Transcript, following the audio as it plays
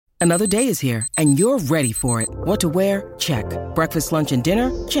Another day is here, and you're ready for it. What to wear? Check. Breakfast, lunch, and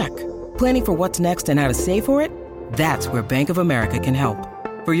dinner? Check. Planning for what's next and how to save for it? That's where Bank of America can help.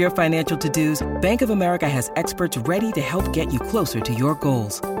 For your financial to-dos, Bank of America has experts ready to help get you closer to your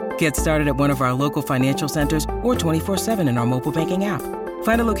goals. Get started at one of our local financial centers or 24/7 in our mobile banking app.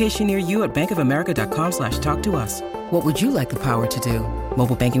 Find a location near you at bankofamerica.com/talktous. What would you like the power to do?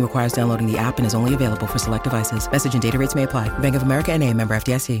 Mobile banking requires downloading the app and is only available for select devices. Message and data rates may apply. Bank of America N.A., member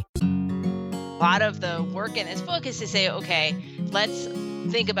FDIC. A lot of the work in this book is to say, okay, let's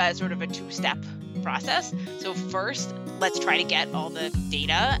think about sort of a two-step process. So first, let's try to get all the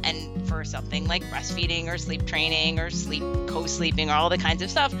data, and for something like breastfeeding or sleep training or co-sleeping or all the kinds of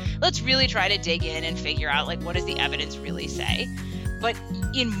stuff, let's really try to dig in and figure out, like, what does the evidence really say? But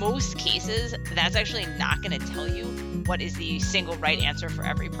in most cases, that's actually not going to tell you what is the single right answer for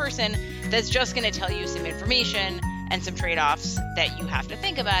every person. That's just going to tell you some information and some trade-offs that you have to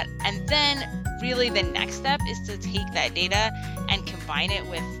think about. And then really the next step is to take that data and combine it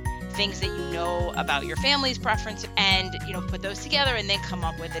with things that you know about your family's preference and, put those together and then come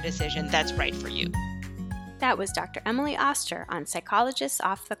up with a decision that's right for you. That was Dr. Emily Oster on Psychologists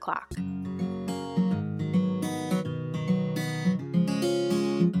Off the Clock.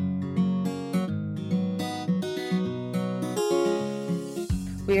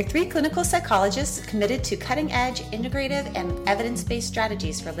 We are three clinical psychologists committed to cutting-edge, integrative, and evidence-based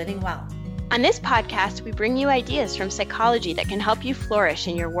strategies for living well. On this podcast, we bring you ideas from psychology that can help you flourish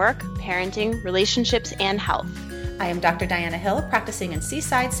in your work, parenting, relationships, and health. I am Dr. Diana Hill, practicing in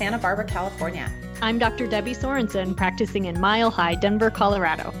Seaside, Santa Barbara, California. I'm Dr. Debbie Sorensen, practicing in Mile High, Denver,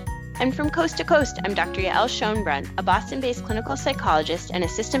 Colorado. And from coast to coast, I'm Dr. Yael Schonbrun, a Boston-based clinical psychologist and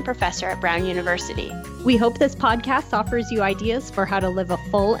assistant professor at Brown University. We hope this podcast offers you ideas for how to live a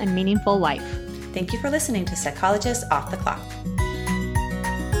full and meaningful life. Thank you for listening to Psychologists Off the Clock.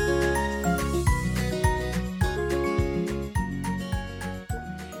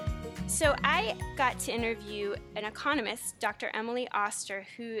 So I got to interview an economist, Dr. Emily Oster,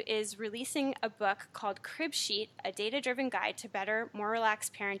 who is releasing a book called Crib Sheet, A Data-Driven Guide to Better, More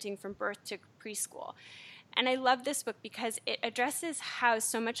Relaxed Parenting from Birth to Preschool. And I love this book because it addresses how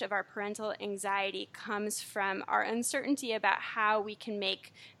so much of our parental anxiety comes from our uncertainty about how we can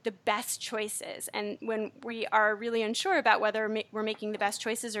make the best choices. And when we are really unsure about whether we're making the best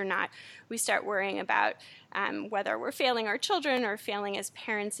choices or not, we start worrying about whether we're failing our children or failing as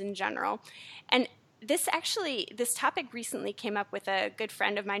parents in general. And this topic recently came up with a good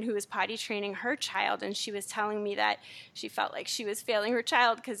friend of mine who was potty training her child, and she was telling me that she felt like she was failing her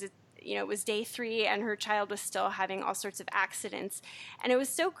child because it was day 3 and her child was still having all sorts of accidents. And it was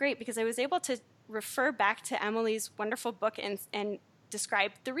so great because I was able to refer back to Emily's wonderful book and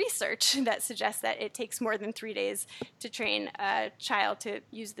describe the research that suggests that it takes more than 3 days to train a child to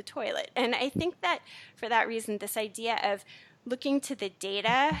use the toilet. And I think that for that reason, this idea of looking to the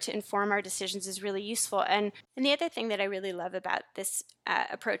data to inform our decisions is really useful. And the other thing that I really love about this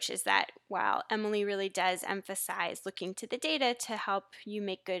approach is that while Emily really does emphasize looking to the data to help you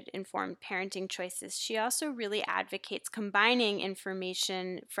make good informed parenting choices, she also really advocates combining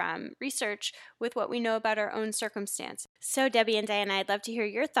information from research with what we know about our own circumstance. So Debbie and Diana, I'd love to hear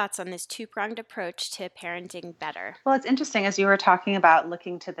your thoughts on this two-pronged approach to parenting better. Well, it's interesting as you were talking about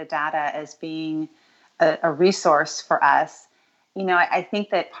looking to the data as being a resource for us. I think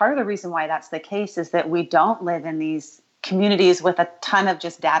that part of the reason why that's the case is that we don't live in these communities with a ton of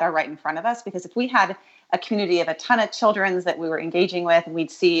just data right in front of us. Because if we had a community of a ton of children that we were engaging with,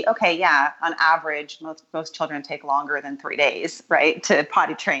 we'd see, okay, yeah, on average, most children take longer than 3 days, right, to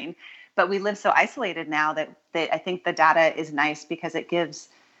potty train. But we live so isolated now that I think the data is nice because it gives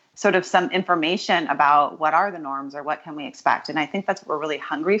sort of some information about what are the norms or what can we expect. And I think that's what we're really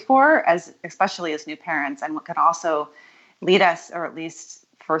hungry for, especially as new parents, and what can also lead us, or at least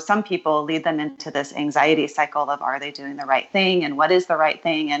for some people, lead them into this anxiety cycle of, are they doing the right thing? And what is the right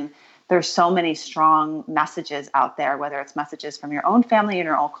thing? And there's so many strong messages out there, whether it's messages from your own family and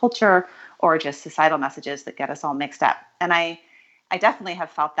your own culture, or just societal messages that get us all mixed up. And I definitely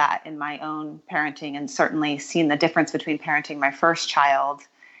have felt that in my own parenting, and certainly seen the difference between parenting my first child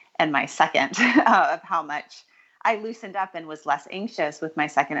and my second, of how much I loosened up and was less anxious with my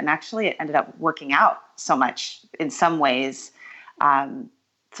second. And actually it ended up working out so much in some ways,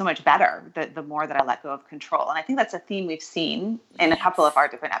 so much better the more that I let go of control. And I think that's a theme we've seen in a couple of our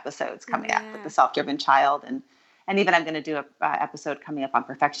different episodes coming up with the self-driven child. And even I'm going to do an episode coming up on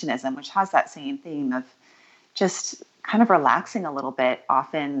perfectionism, which has that same theme of just kind of relaxing a little bit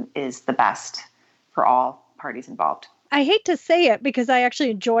often is the best for all parties involved. I hate to say it because I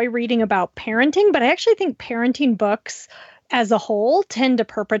actually enjoy reading about parenting, but I actually think parenting books as a whole tend to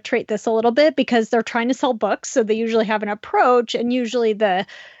perpetrate this a little bit because they're trying to sell books. So they usually have an approach, and usually the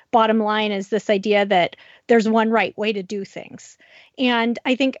bottom line is this idea that there's one right way to do things. And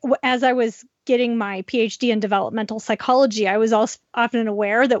I think as I was getting my PhD in developmental psychology, I was also often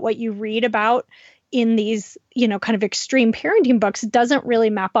aware that what you read about in these, kind of extreme parenting books doesn't really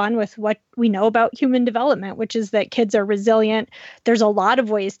map on with what we know about human development, which is that kids are resilient. There's a lot of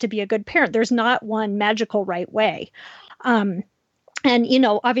ways to be a good parent. There's not one magical right way. And,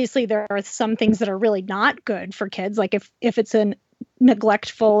 obviously there are some things that are really not good for kids, like if it's an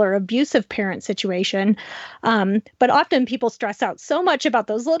neglectful or abusive parent situation. But often people stress out so much about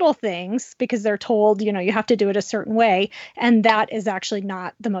those little things because they're told, you have to do it a certain way. And that is actually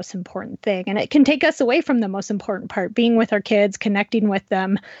not the most important thing. And it can take us away from the most important part, being with our kids, connecting with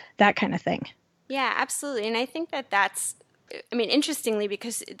them, that kind of thing. Yeah, absolutely. And I think that's interestingly,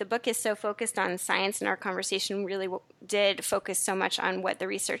 because the book is so focused on science and our conversation really did focus so much on what the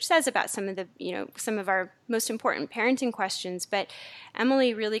research says about some of our most important parenting questions. But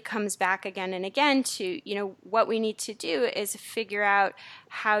Emily really comes back again and again to, what we need to do is figure out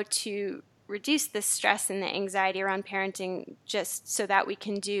how to reduce the stress and the anxiety around parenting just so that we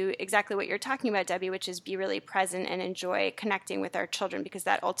can do exactly what you're talking about, Debbie, which is be really present and enjoy connecting with our children, because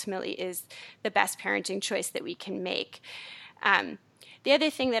that ultimately is the best parenting choice that we can make. The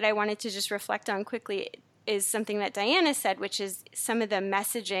other thing that I wanted to just reflect on quickly is something that Diana said, which is some of the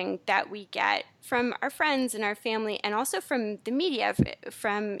messaging that we get from our friends and our family, and also from the media,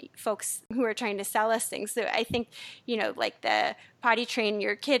 from folks who are trying to sell us things. So I think, like the potty train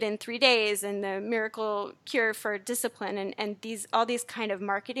your kid in 3 days and the miracle cure for discipline, and all these kind of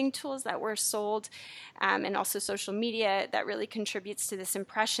marketing tools that were sold, and also social media that really contributes to this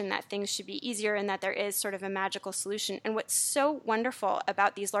impression that things should be easier and that there is sort of a magical solution. And what's so wonderful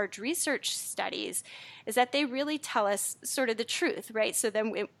about these large research studies is that they really tell us sort of the truth, right? So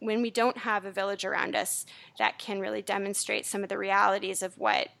then when we don't have a village around us that can really demonstrate some of the realities of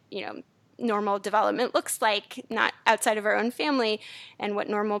what, normal development looks like, not outside of our own family, and what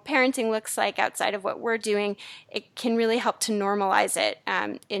normal parenting looks like outside of what we're doing, it can really help to normalize it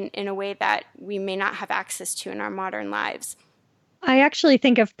in a way that we may not have access to in our modern lives. I actually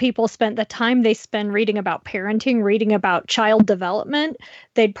think if people spent the time they spend reading about parenting, reading about child development,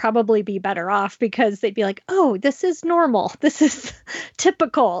 they'd probably be better off, because they'd be like, oh, this is normal. This is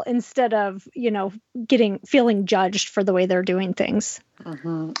typical, instead of, feeling judged for the way they're doing things.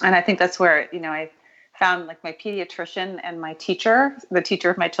 Mm-hmm. And I think that's where, I found like my pediatrician and my teacher, the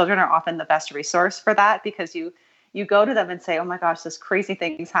teacher of my children, are often the best resource for that, because you go to them and say, oh my gosh, this crazy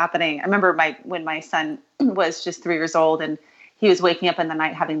thing is happening. I remember when my son was just 3 years old and he was waking up in the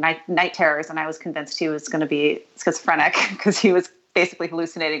night having night terrors, and I was convinced he was going to be schizophrenic because he was basically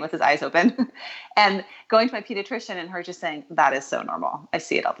hallucinating with his eyes open. And going to my pediatrician and her just saying, that is so normal. I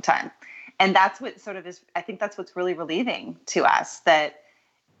see it all the time. And that's what sort of is, I think that's what's really relieving to us, that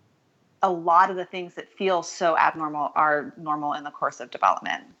a lot of the things that feel so abnormal are normal in the course of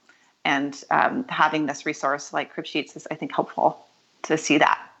development. And having this resource like Cribsheets is, I think, helpful to see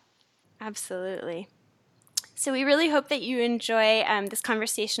that. Absolutely. So we really hope that you enjoy this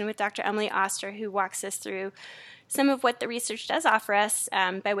conversation with Dr. Emily Oster, who walks us through some of what the research does offer us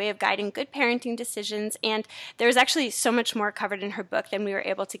by way of guiding good parenting decisions. And there's actually so much more covered in her book than we were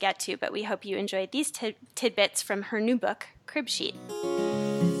able to get to, but we hope you enjoyed these tidbits from her new book, Cribsheet.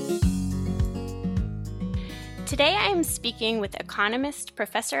 Today I am speaking with economist,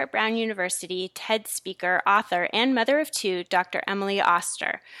 professor at Brown University, TED speaker, author, and mother of two, Dr. Emily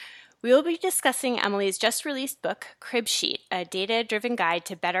Oster. We will be discussing Emily's just-released book, Cribsheet, a data-driven guide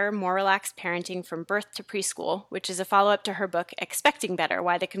to better, more relaxed parenting from birth to preschool, which is a follow-up to her book, Expecting Better,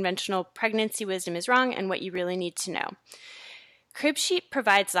 Why the Conventional Pregnancy Wisdom is Wrong and What You Really Need to Know. Cribsheet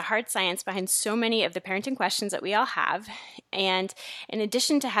provides the hard science behind so many of the parenting questions that we all have. And in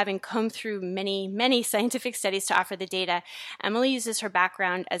addition to having combed through many, many scientific studies to offer the data, Emily uses her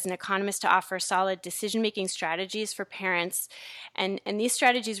background as an economist to offer solid decision-making strategies for parents. And these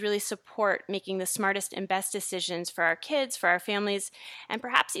strategies really support making the smartest and best decisions for our kids, for our families, and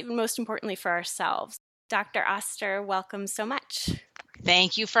perhaps even most importantly for ourselves. Dr. Oster, welcome so much.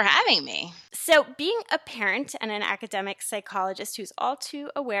 Thank you for having me. So being a parent and an academic psychologist who's all too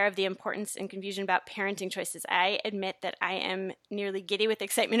aware of the importance and confusion about parenting choices, I admit that I am nearly giddy with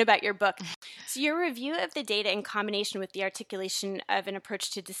excitement about your book. So your review of the data in combination with the articulation of an approach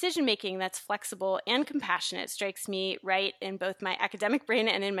to decision-making that's flexible and compassionate strikes me right in both my academic brain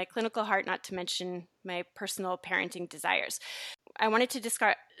and in my clinical heart, not to mention my personal parenting desires. I wanted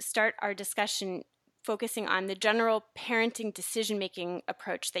to start our discussion focusing on the general parenting decision-making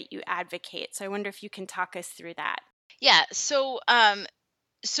approach that you advocate. So I wonder if you can talk us through that. Yeah. So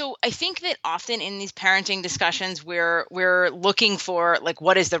I think that often in these parenting discussions, we're looking for like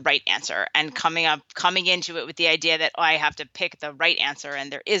what is the right answer, and coming into it with the idea that I have to pick the right answer,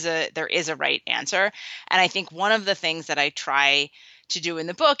 and there is a right answer. And I think one of the things that I try to do in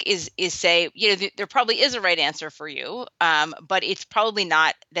the book is say, there probably is a right answer for you, but it's probably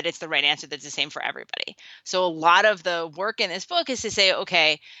not that it's the right answer that's the same for everybody. So a lot of the work in this book is to say,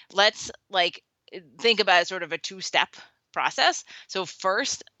 okay, let's like think about sort of a two-step process. So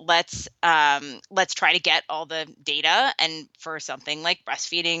first, let's try to get all the data, and for something like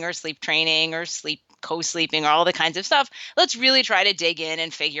breastfeeding or sleep training or co-sleeping or all the kinds of stuff, let's really try to dig in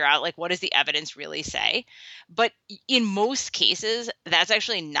and figure out like what does the evidence really say. But in most cases, that's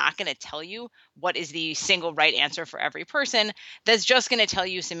actually not going to tell you what is the single right answer for every person. That's just going to tell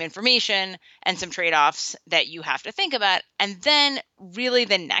you some information and some trade-offs that you have to think about. And then really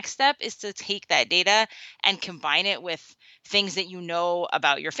the next step is to take that data and combine it with things that you know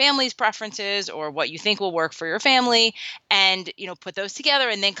about your family's preferences or what you think will work for your family, and put those together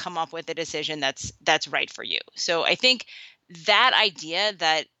and then come up with a decision that's right for you. So I think that idea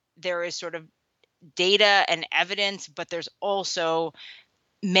that there is sort of data and evidence, but there's also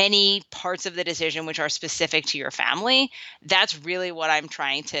many parts of the decision which are specific to your family, that's really what I'm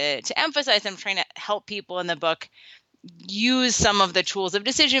trying to emphasize. I'm trying to help people in the book use some of the tools of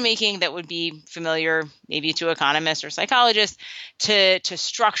decision making that would be familiar maybe to economists or psychologists to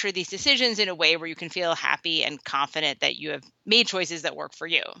structure these decisions in a way where you can feel happy and confident that you have made choices that work for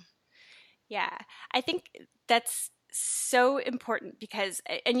you. Yeah, I think that's so important because,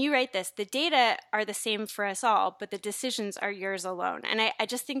 and you write this, the data are the same for us all, but the decisions are yours alone. And I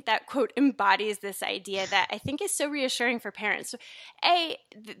just think that quote embodies this idea that I think is so reassuring for parents. So,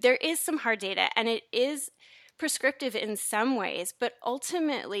 there is some hard data and it is prescriptive in some ways, but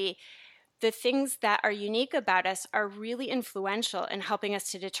ultimately the things that are unique about us are really influential in helping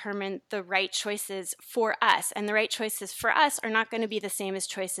us to determine the right choices for us. And the right choices for us are not going to be the same as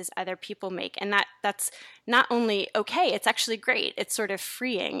choices other people make. And that's not only okay, it's actually great. It's sort of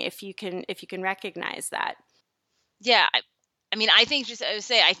freeing if you can recognize that. Yeah. I mean, I think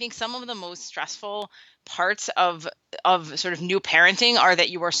I think some of the most stressful parts of sort of new parenting are that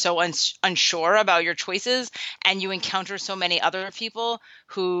you are so unsure about your choices, and you encounter so many other people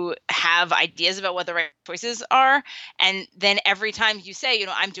who have ideas about what the right choices are. And then every time you say,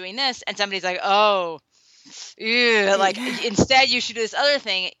 I'm doing this, and somebody's like, oh, ew, like instead you should do this other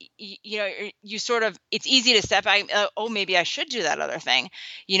thing, you sort of, it's easy to step back, oh, maybe I should do that other thing,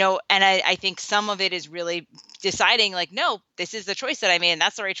 and I think some of it is really deciding like, no, this is the choice that I made and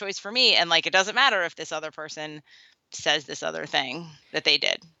that's the right choice for me. And like, it doesn't matter if this other person says this other thing that they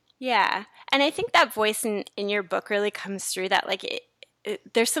did. Yeah. And I think that voice in your book really comes through, that like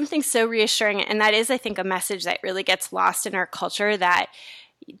there's something so reassuring. And that is, I think, a message that really gets lost in our culture, that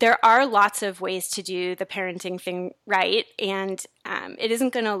there are lots of ways to do the parenting thing right, and it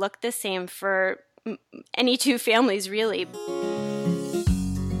isn't going to look the same for any two families, really.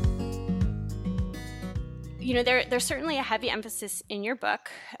 There's certainly a heavy emphasis in your book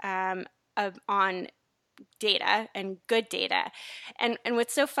on data and good data. And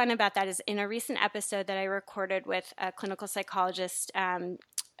what's so fun about that is in a recent episode that I recorded with a clinical psychologist,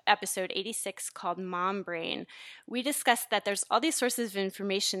 episode 86 called Mom Brain, we discussed that there's all these sources of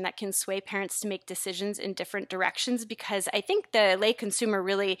information that can sway parents to make decisions in different directions, because I think the lay consumer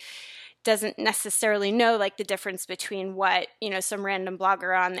really doesn't necessarily know like the difference between what, some random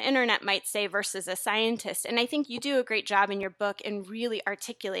blogger on the internet might say versus a scientist. And I think you do a great job in your book in really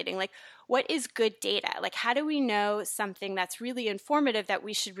articulating like, what is good data? Like, how do we know something that's really informative that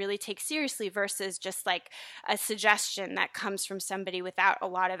we should really take seriously versus just like a suggestion that comes from somebody without a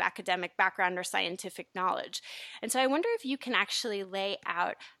lot of academic background or scientific knowledge? And so I wonder if you can actually lay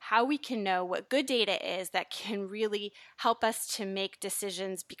out how we can know what good data is that can really help us to make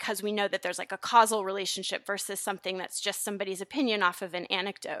decisions, because we know that there's like a causal relationship versus something that's just somebody's opinion off of an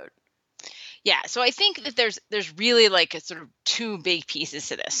anecdote. Yeah, so I think that there's really like a sort of two big pieces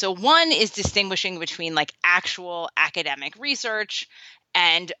to this. So one is distinguishing between like actual academic research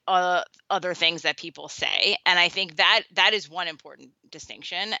and other things that people say. And I think that is one important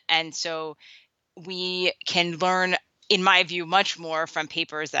distinction. And so we can learn, in my view, much more from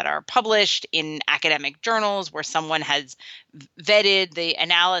papers that are published in academic journals where someone has vetted the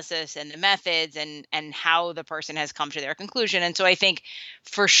analysis and the methods and how the person has come to their conclusion. And so I think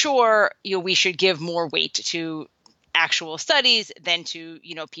for sure, we should give more weight to actual studies than to,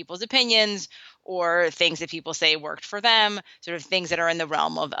 people's opinions or things that people say worked for them, sort of things that are in the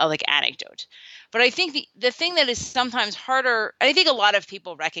realm of like anecdote. But I think the thing that is sometimes harder, I think a lot of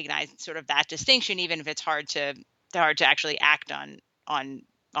people recognize sort of that distinction, even if it's hard to to actually act on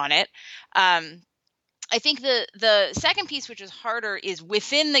it. I think the second piece, which is harder, is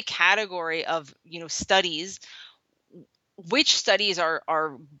within the category of, studies, which studies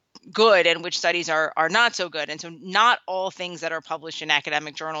are good and which studies are not so good. And so not all things that are published in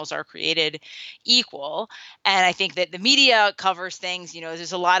academic journals are created equal. And I think that the media covers things,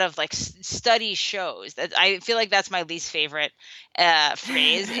 there's a lot of like study shows. That I feel like that's my least favorite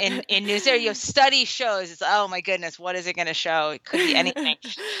phrase in news. There, study shows. It's, oh my goodness, what is it going to show? It could be anything.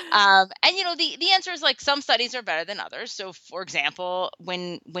 And the answer is like some studies are better than others. So for example,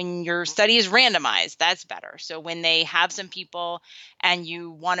 when your study is randomized, that's better. So when they have some people and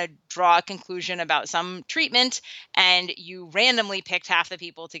you want to draw a conclusion about some treatment and you randomly picked half the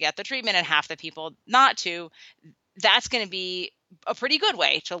people to get the treatment and half the people not to, that's going to be a pretty good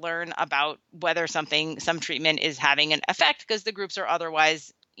way to learn about whether some treatment is having an effect, because the groups are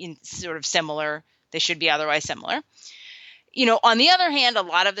otherwise sort of similar. They should be otherwise similar. On the other hand, a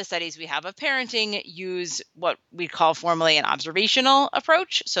lot of the studies we have of parenting use what we call formally an observational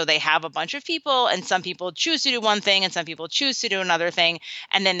approach. So they have a bunch of people, and some people choose to do one thing and some people choose to do another thing,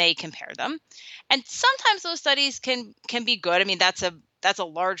 and then they compare them. And sometimes those studies can be good. I mean, that's a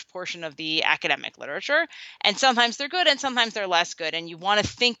large portion of the academic literature, and sometimes they're good and sometimes they're less good. And you want to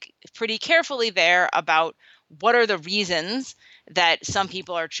think pretty carefully there about what are the reasons that some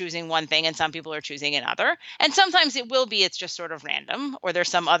people are choosing one thing and some people are choosing another. And sometimes it's just sort of random, or there's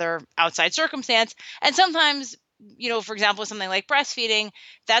some other outside circumstance. And sometimes, for example, something like breastfeeding,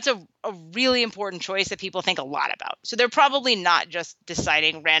 that's a really important choice that people think a lot about. So they're probably not just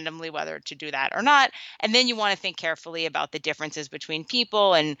deciding randomly whether to do that or not. And then you want to think carefully about the differences between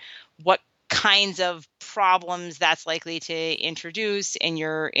people and what kinds of problems that's likely to introduce in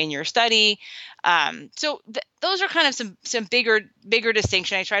your study. So those are kind of some bigger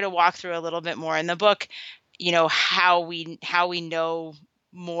distinction. I try to walk through a little bit more in the book, how we know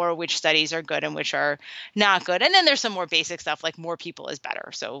more which studies are good and which are not good. And then there's some more basic stuff like more people is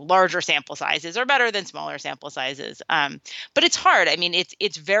better. So larger sample sizes are better than smaller sample sizes. But it's hard. I mean,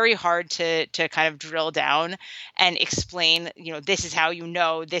 it's very hard to kind of drill down and explain, this is how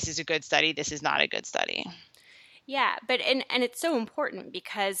this is a good study, this is not a good study. Yeah, but and it's so important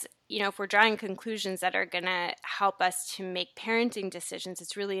because, if we're drawing conclusions that are going to help us to make parenting decisions,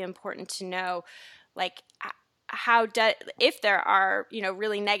 it's really important to know, like, if there are,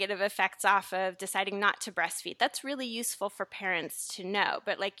 really negative effects off of deciding not to breastfeed. That's really useful for parents to know.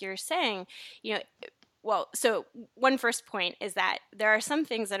 But like you're saying, so one first point is that there are some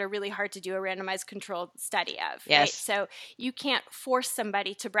things that are really hard to do a randomized controlled study of. Yes. Right? So you can't force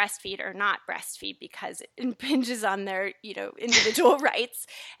somebody to breastfeed or not breastfeed because it impinges on their, individual rights.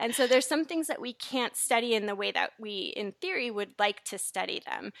 And so there's some things that we can't study in the way that we, in theory, would like to study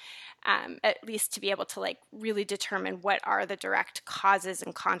them, at least to be able to like really determine what are the direct causes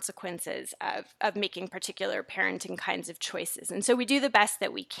and consequences of making particular parenting kinds of choices. And so we do the best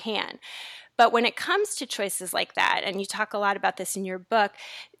that we can. But when it comes to choices like that, and you talk a lot about this in your book,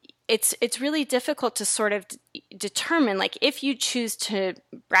 it's really difficult to sort of determine, like, if you choose to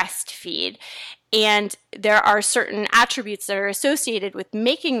breastfeed and there are certain attributes that are associated with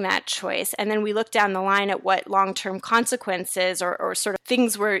making that choice, and then we look down the line at what long-term consequences or sort of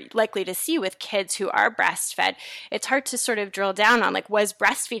things we're likely to see with kids who are breastfed, it's hard to sort of drill down on, like, was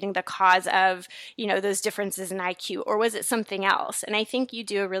breastfeeding the cause of, those differences in IQ, or was it something else? And I think you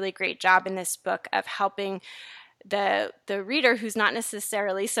do a really great job in this book of helping the reader who's not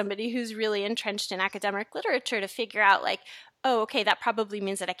necessarily somebody who's really entrenched in academic literature to figure out, like, oh, okay, that probably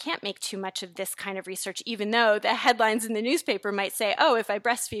means that I can't make too much of this kind of research, even though the headlines in the newspaper might say, oh, if I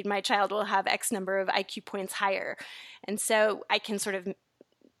breastfeed, my child will have X number of IQ points higher. And so I can sort of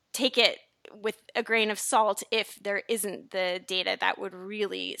take it with a grain of salt if there isn't the data that would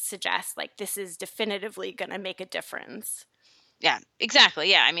really suggest, like, this is definitively going to make a difference. Yeah, exactly.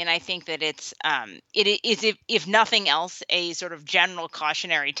 Yeah. I mean, I think that it is, if nothing else, a sort of general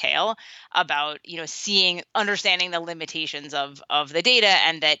cautionary tale about, understanding the limitations of the data,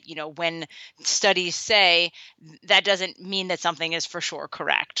 and that, when studies say, that doesn't mean that something is for sure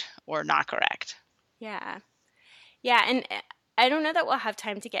correct or not correct. Yeah. Yeah. And I don't know that we'll have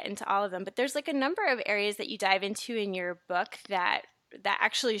time to get into all of them, but there's like a number of areas that you dive into in your book that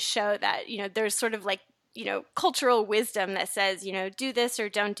actually show that, there's sort of like, cultural wisdom that says, do this or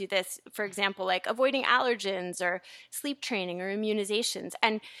don't do this. For example, like avoiding allergens or sleep training or immunizations.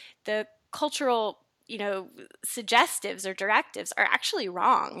 And the cultural, suggestives or directives are actually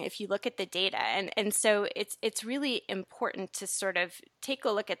wrong if you look at the data. And so it's really important to sort of take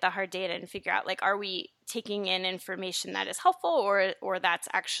a look at the hard data and figure out, like, are we taking in information that is helpful or that's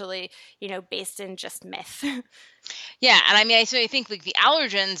actually, based in just myth? Yeah. And I mean, I think like the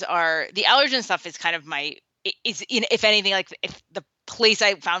allergen stuff is kind of if anything, like if the place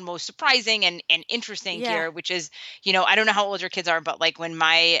I found most surprising and interesting here, which is, I don't know how old your kids are, but like when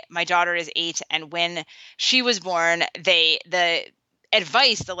my daughter is 8 and when she was born, the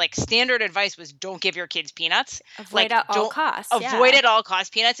advice, the like standard advice was don't give your kids peanuts. Avoid at all costs. Avoid at all costs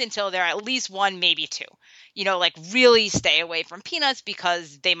peanuts until they're at least 1, maybe 2. Like really stay away from peanuts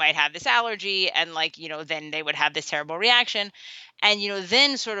because they might have this allergy and like, then they would have this terrible reaction. And,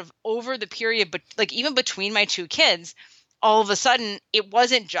 then sort of over the period, but like even between my 2 kids, all of a sudden, it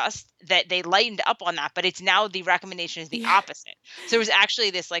wasn't just that they lightened up on that, but it's now the recommendation is the opposite. So there was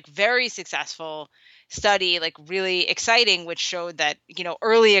actually this like very successful study, like really exciting, which showed that,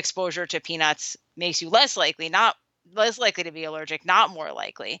 early exposure to peanuts makes you less likely to be allergic, not more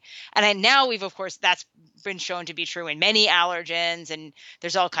likely. And now of course, that's been shown to be true in many allergens. And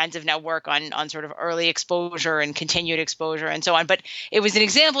there's all kinds of now work on sort of early exposure and continued exposure and so on. But it was an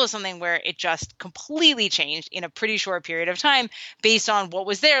example of something where it just completely changed in a pretty short period of time based on what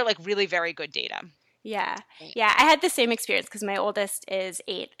was there, like really very good data. Yeah. I had the same experience because my oldest is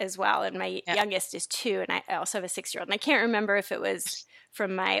 8 as well. And my youngest is 2. And I also have a 6-year-old. And I can't remember if it was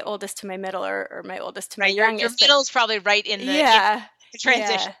from my oldest to my middle or my oldest to my youngest. Your middle is probably right in the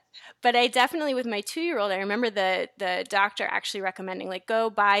transition. Yeah. But I definitely, with my 2-year-old, I remember the doctor actually recommending, like,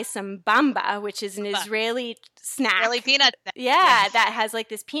 go buy some bamba, which is an Israeli snack. Israeli peanut. Yeah, that has like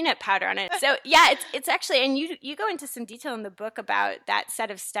this peanut powder on it. So yeah, it's actually, and you go into some detail in the book about that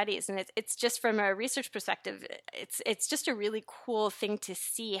set of studies, and it's just from a research perspective, it's just a really cool thing to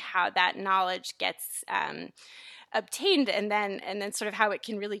see how that knowledge gets obtained and then sort of how it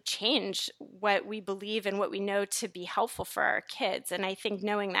can really change what we believe and what we know to be helpful for our kids. And I think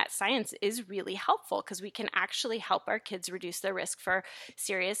knowing that science is really helpful because we can actually help our kids reduce their risk for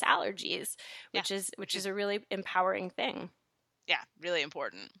serious allergies, which is a really empowering thing. Yeah, really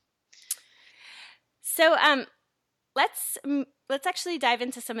important. So let's actually dive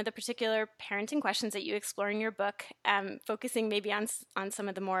into some of the particular parenting questions that you explore in your book, focusing maybe on some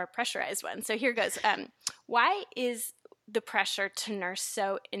of the more pressurized ones. So here goes. Why is the pressure to nurse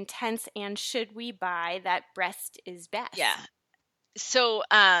so intense, and should we buy that breast is best? Yeah. So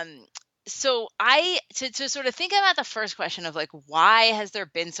I to sort of think about the first question of like, why has there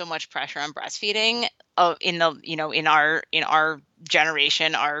been so much pressure on breastfeeding in our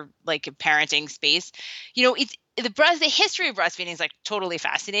generation, our like parenting space? It's the history of breastfeeding is like totally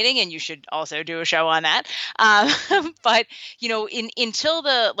fascinating, and you should also do a show on that. But until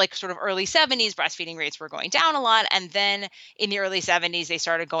the like sort of early 70s, breastfeeding rates were going down a lot, and then in the early 70s they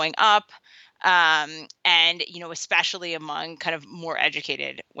started going up. And especially among kind of more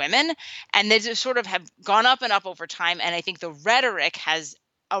educated women, and they just sort of have gone up and up over time. And I think the rhetoric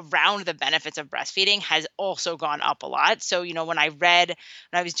around the benefits of breastfeeding has also gone up a lot. So, when I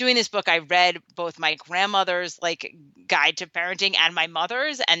was doing this book, I read both my grandmother's like guide to parenting and my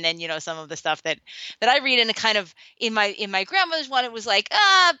mother's, and then, some of the stuff that I read, and kind of in my grandmother's one, it was like,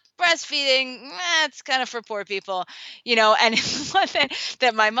 breastfeeding, it's kind of for poor people, and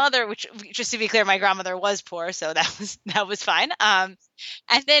that my mother, which just to be clear, my grandmother was poor, so that was fine. And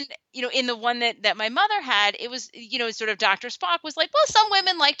then, in the one that my mother had, it was, sort of Dr. Spock was like, well, some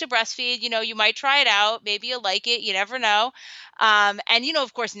women like to breastfeed, you might try it out. Maybe you'll like it. You never know. And,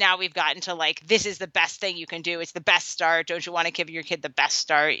 of course, now we've gotten to like, this is the best thing you can do. It's the best start. Don't you want to give your kid the best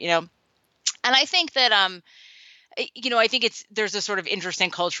start, And I think that, I think there's a sort of interesting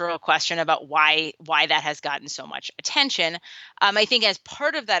cultural question about why that has gotten so much attention. I think as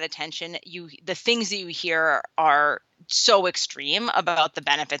part of that attention, the things that you hear are so extreme about the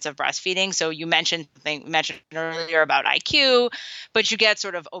benefits of breastfeeding. So you mentioned earlier about IQ, but you get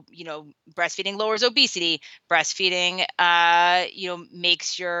sort of, breastfeeding lowers obesity. Breastfeeding,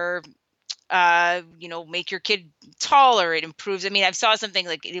 makes your make your kid taller. It improves. I mean, I saw something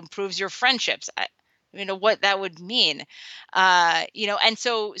like it improves your friendships. What that would mean, and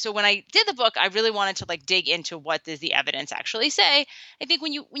so when I did the book, I really wanted to like dig into what does the evidence actually say. I think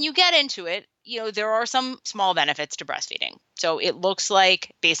when you get into it, there are some small benefits to breastfeeding. So it looks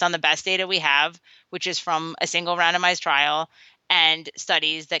like, based on the best data we have, which is from a single randomized trial and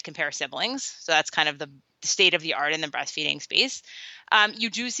studies that compare siblings. So that's kind of the state of the art in the breastfeeding space. You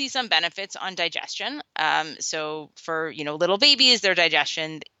do see some benefits on digestion. So for, little babies, their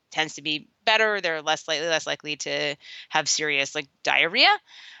digestion tends to be better. They're less likely to have serious like diarrhea.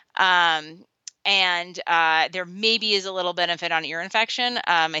 And there maybe is a little benefit on ear infection.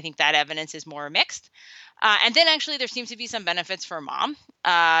 I think that evidence is more mixed. And then actually there seems to be some benefits for mom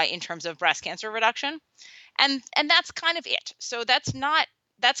in terms of breast cancer reduction. And that's kind of it. So that's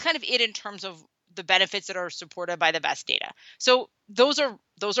kind of it in terms of the benefits that are supported by the best data. So those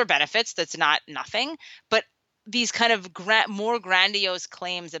are benefits. That's not nothing. But these kind of more grandiose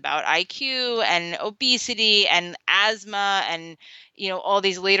claims about IQ and obesity and asthma and, all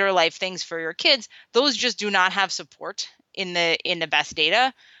these later life things for your kids, those just do not have support in the best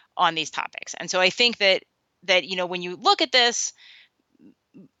data on these topics. And so I think that when you look at this,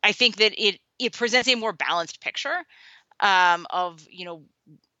 I think that it presents a more balanced picture of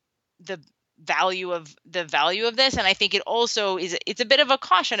the value of this. And I think it also it's a bit of a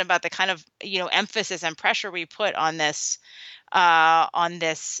caution about the kind of emphasis and pressure we put on this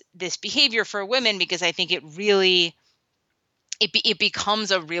behavior for women, because I think it really it becomes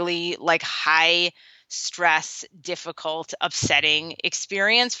a really like high stress, difficult, upsetting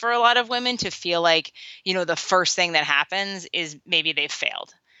experience for a lot of women to feel like the first thing that happens is maybe they've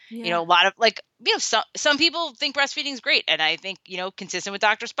failed. A lot of some people think breastfeeding is great. And I think, consistent with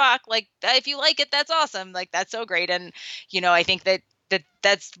Dr. Spock, like if you like it, that's awesome. Like that's so great. And, I think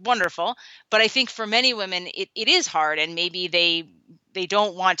that's wonderful. But I think for many women, it is hard, and maybe they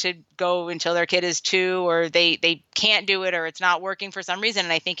don't want to go until their kid is 2, or they can't do it, or it's not working for some reason.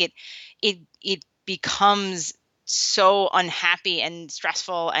 And I think it becomes so unhappy and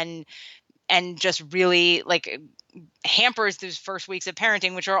stressful and just really like hampers those first weeks of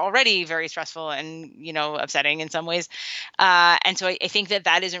parenting, which are already very stressful and, upsetting in some ways. And so I think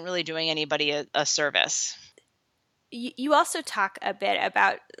that isn't really doing anybody a service. You also talk a bit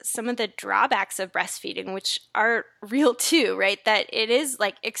about some of the drawbacks of breastfeeding, which are real too, right? That it is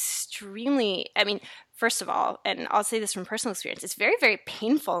like extremely, first of all, and I'll say this from personal experience, it's very, very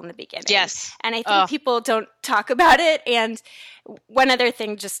painful in the beginning. Yes. And I think people don't talk about it. And one other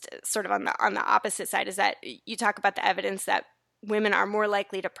thing, just sort of on the opposite side, is that you talk about the evidence that women are more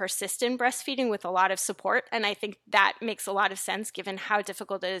likely to persist in breastfeeding with a lot of support. And I think that makes a lot of sense given how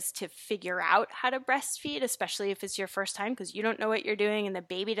difficult it is to figure out how to breastfeed, especially if it's your first time, because you don't know what you're doing and the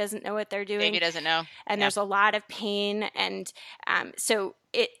baby doesn't know what they're doing. Baby doesn't know. And there's a lot of pain. And so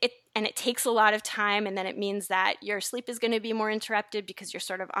it takes a lot of time, and then it means that your sleep is going to be more interrupted because you're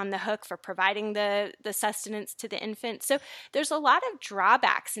sort of on the hook for providing the sustenance to the infant. So there's a lot of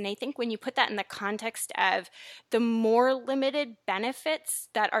drawbacks, and I think when you put that in the context of the more limited benefits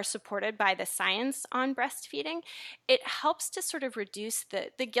that are supported by the science on breastfeeding, it helps to sort of reduce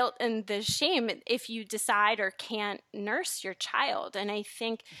the guilt and the shame if you decide or can't nurse your child. And I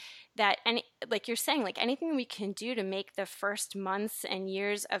think that, like you're saying, like anything we can do to make the first months and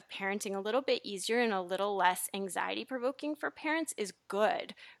years of parenting a little bit easier and a little less anxiety provoking for parents is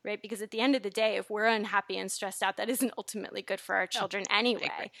good, right? Because at the end of the day, if we're unhappy and stressed out, that isn't ultimately good for our children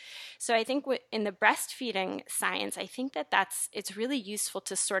anyway. So I think in the breastfeeding science, I think it's really useful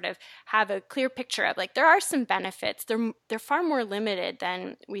to sort of have a clear picture of like, there are some benefits. They're far more limited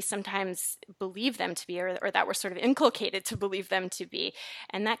than we sometimes believe them to be, or that we're sort of inculcated to believe them to be.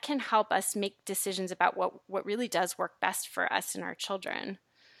 And that can help us make decisions about what really does work best for us and our children.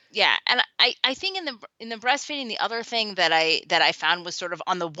 Yeah. And I think in the breastfeeding, the other thing that I found was sort of,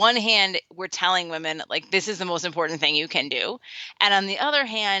 on the one hand, we're telling women like, this is the most important thing you can do. And on the other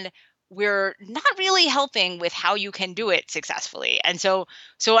hand, we're not really helping with how you can do it successfully. And so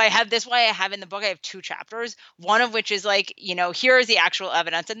I have this, why I have in the book, I have 2 chapters, one of which is like, here is the actual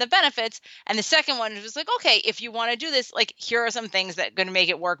evidence and the benefits. And the second one is just like, okay, if you want to do this, like, here are some things that are going to make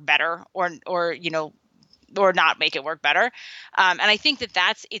it work better or not make it work better. And I think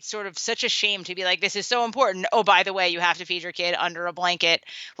it's sort of such a shame to be like, this is so important. Oh, by the way, you have to feed your kid under a blanket,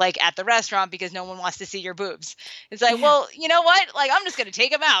 like at the restaurant, because no one wants to see your boobs. It's like, well, you know what? Like, I'm just going to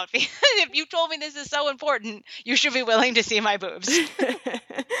take them out. Because if you told me this is so important, you should be willing to see my boobs.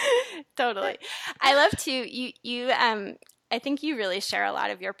 Totally. I love to, I think you really share a lot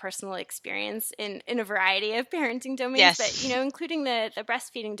of your personal experience in a variety of parenting domains, yes. But, including the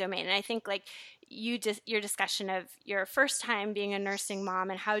breastfeeding domain. And I think like your discussion of your first time being a nursing mom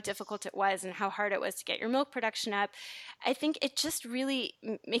and how difficult it was and how hard it was to get your milk production up, I think it just really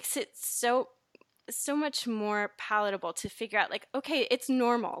makes it so much more palatable to figure out like, okay, it's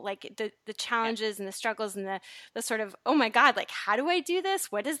normal. Like the challenges and the struggles and the sort of, oh my God, like, how do I do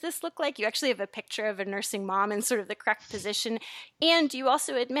this? What does this look like? You actually have a picture of a nursing mom in sort of the correct position. And you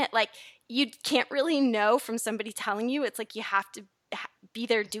also admit like, you can't really know from somebody telling you. It's like, you have to be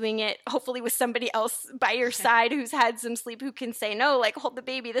there doing it, hopefully with somebody else by your side who's had some sleep, who can say, no, like hold the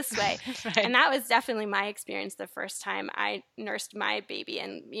baby this way. Right. And that was definitely my experience the first time I nursed my baby.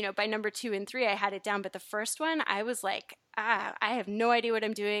 And, by number 2 and 3, I had it down. But the first one, I was like, I have no idea what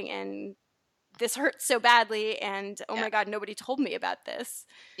I'm doing. And this hurts so badly, and oh my God, nobody told me about this.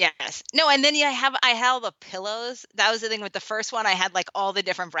 Yes. No, and then I had all the pillows. That was the thing with the first one. I had like all the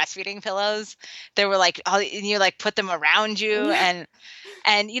different breastfeeding pillows. They were like, and you like put them around you, and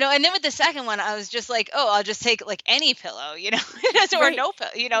and then with the second one, I was just like, oh, I'll just take like any pillow, or Right. no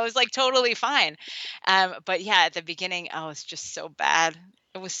pillow, it was like totally fine. But yeah, at the beginning, oh, it's just so bad.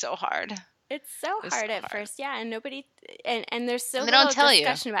 It was so hard. It's so hard at first, yeah, and nobody, and there's so They don't little tell you.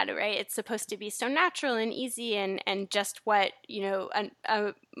 discussion about it, right? It's supposed to be so natural and easy, and just what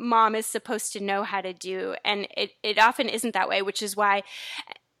a mom is supposed to know how to do, and it often isn't that way, which is why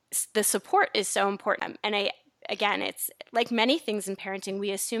the support is so important. And again, it's like many things in parenting,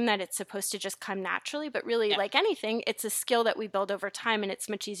 we assume that it's supposed to just come naturally, but really, like anything, it's a skill that we build over time, and it's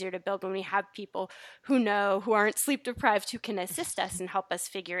much easier to build when we have people who aren't sleep deprived, who can assist us and help us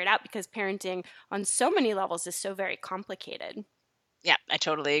figure it out, because parenting on so many levels is so very complicated. Yeah, I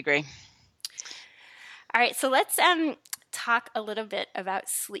totally agree. All right, so let's talk a little bit about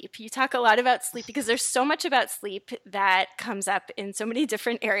sleep. You talk a lot about sleep because there's so much about sleep that comes up in so many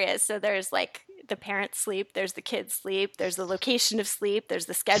different areas. So there's like the parent sleep, there's the kid's sleep, there's the location of sleep, there's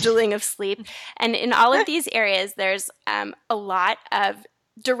the scheduling of sleep. And in all of these areas, there's a lot of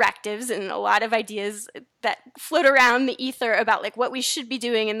directives and a lot of ideas that float around the ether about like what we should be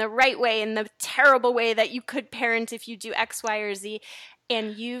doing in the right way and the terrible way that you could parent if you do X, Y, or Z.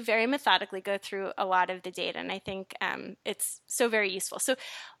 And you very methodically go through a lot of the data, and I think it's so very useful. So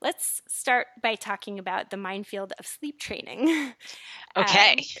let's start by talking about the minefield of sleep training.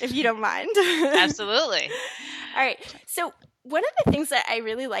 Okay. If you don't mind. Absolutely. All right. So one of the things that I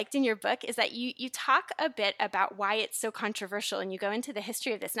really liked in your book is that you talk a bit about why it's so controversial, and you go into the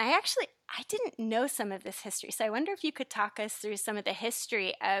history of this. And I didn't know some of this history. So I wonder if you could talk us through some of the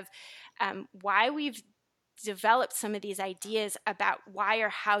history of why we've developed some of these ideas about why or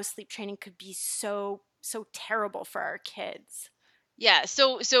how sleep training could be so terrible for our kids. Yeah.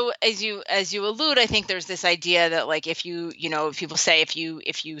 So as you allude, I think there's this idea that like if people say if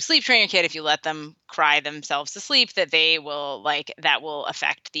you sleep train your kid, if you let them cry themselves to sleep, that that will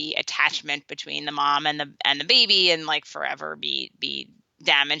affect the attachment between the mom and the baby, and like forever be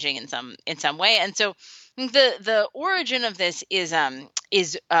damaging in some way. And so the origin of this is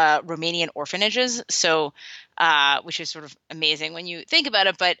Romanian orphanages. So which is sort of amazing when you think about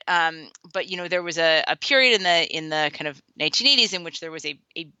it. But there was a period in the kind of 1980s in which there was a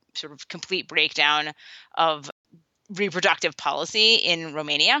sort of complete breakdown of reproductive policy in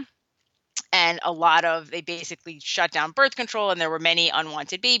Romania. And they basically shut down birth control, and there were many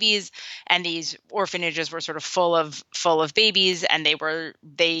unwanted babies, and these orphanages were sort of full of babies, and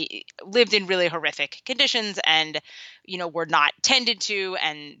they lived in really horrific conditions, and were not tended to,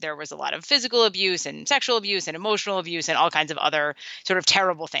 and there was a lot of physical abuse and sexual abuse and emotional abuse and all kinds of other sort of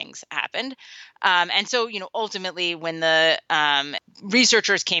terrible things happened. And so, ultimately when the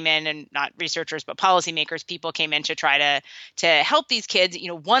researchers came in, and not researchers, but policymakers, people came in to try to help these kids,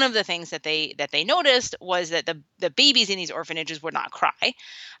 one of the things that they noticed was that the babies in these orphanages would not cry,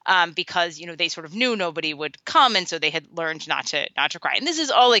 because, they sort of knew nobody would come. And so they had learned not to cry. And this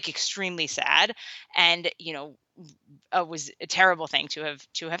is all like extremely sad, and, was a terrible thing to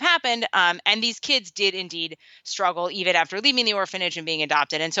have happened. And these kids did indeed struggle even after leaving the orphanage and being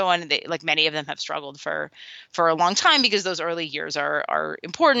adopted and so on. Like many of them have struggled for a long time, because those early years are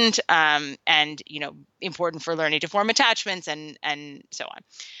important, and, important for learning to form attachments and so on.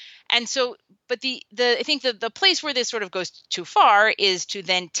 And so, but I think the place where this sort of goes too far is to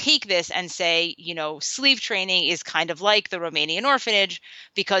then take this and say, sleep training is kind of like the Romanian orphanage,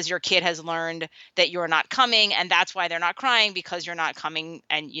 because your kid has learned that you're not coming, and that's why they're not crying, because you're not coming,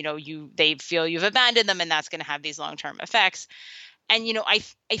 and they feel you've abandoned them, and that's going to have these long-term effects. And I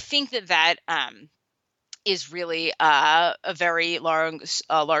think that is really a very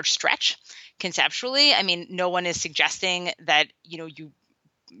large stretch conceptually. I mean, no one is suggesting that you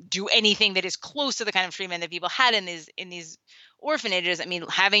do anything that is close to the kind of treatment that people had in these orphanages. I mean,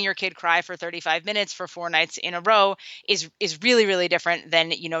 having your kid cry for 35 minutes for 4 nights in a row is really, really different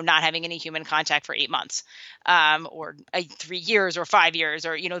than, not having any human contact for 8 months, or 3 years or 5 years,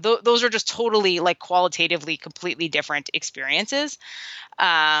 or, those are just totally like qualitatively completely different experiences.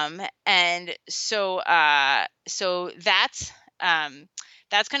 And so that's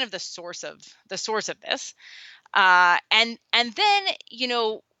kind of the source of this. And then,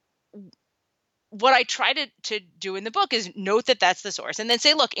 what I try to do in the book is note that that's the source, and then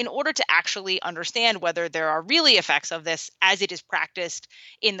say, look, in order to actually understand whether there are really effects of this as it is practiced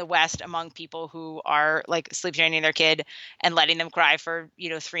in the West among people who are like sleep training their kid and letting them cry for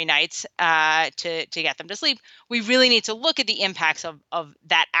 3 nights to get them to sleep, we really need to look at the impacts of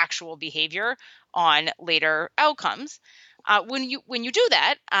that actual behavior on later outcomes. When you do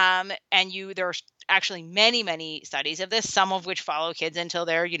that, there are actually many studies of this, some of which follow kids until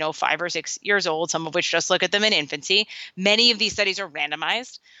they're 5 or 6 years old, some of which just look at them in infancy. Many of these studies are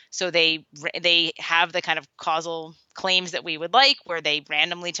randomized, so they have the kind of causal claims that we would like, where they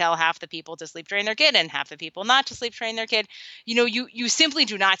randomly tell half the people to sleep train their kid and half the people not to sleep train their kid. You simply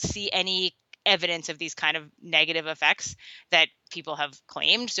do not see any evidence of these kind of negative effects that people have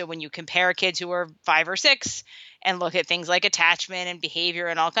claimed. So when you compare kids who are 5 or 6 and look at things like attachment and behavior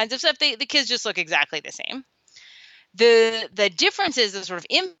and all kinds of stuff, the kids just look exactly the same. The difference is the sort of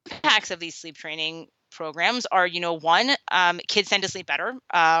impacts of these sleep training programs are, one, kids tend to sleep better,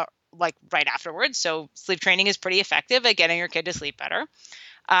 like right afterwards. So sleep training is pretty effective at getting your kid to sleep better.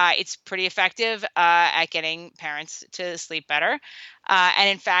 It's pretty effective at getting parents to sleep better. And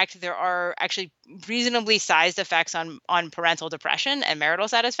in fact, there are actually reasonably sized effects on parental depression and marital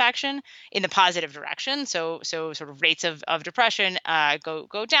satisfaction in the positive direction. So sort of rates of depression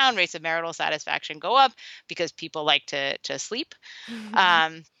go down, rates of marital satisfaction go up because people like to sleep.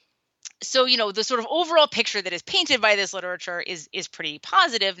 Mm-hmm. So, the sort of overall picture that is painted by this literature is pretty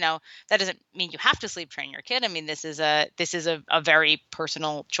positive. Now, that doesn't mean you have to sleep train your kid. I mean, this is a very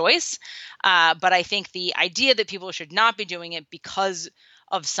personal choice. But I think the idea that people should not be doing it because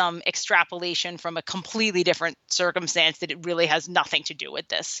of some extrapolation from a completely different circumstance that it really has nothing to do with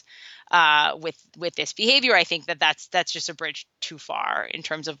this, with this behavior, I think that's just a bridge too far in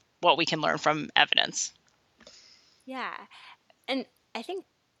terms of what we can learn from evidence. Yeah, and I think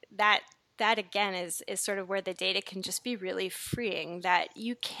that again is sort of where the data can just be really freeing, that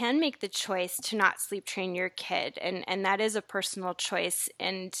you can make the choice to not sleep train your kid, and that is a personal choice,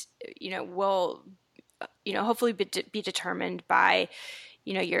 and will hopefully be determined by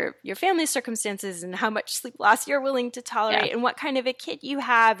your family circumstances and how much sleep loss you're willing to tolerate, and what kind of a kid you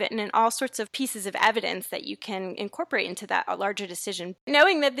have, and all sorts of pieces of evidence that you can incorporate into that larger decision.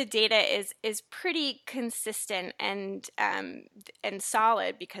 Knowing that the data is pretty consistent and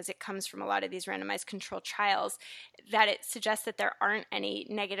solid, because it comes from a lot of these randomized controlled trials, that it suggests that there aren't any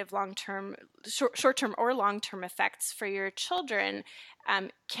negative long-term, short-term or long-term effects for your children,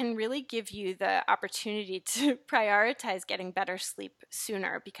 can really give you the opportunity to prioritize getting better sleep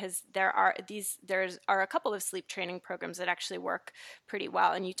sooner, because there are a couple of sleep training programs that actually work pretty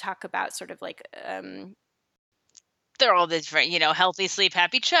well. And you talk about sort of like they're all different, Healthy Sleep,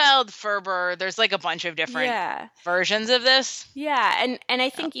 Happy Child, Ferber. There's like a bunch of different versions of this. Yeah, and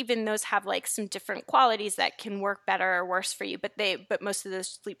I think even those have like some different qualities that can work better or worse for you, but most of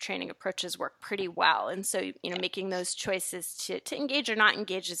those sleep training approaches work pretty well. And so, making those choices to engage or not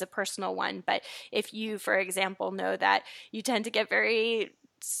engage is a personal one. But if you, for example, know that you tend to get very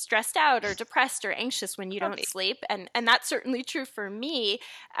stressed out or depressed or anxious when you don't sleep, and that's certainly true for me,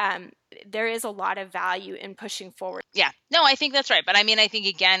 there is a lot of value in pushing forward. Yeah, no, I think that's right. But I mean, I think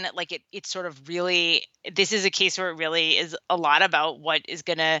again, like it's sort of really, this is a case where it really is a lot about what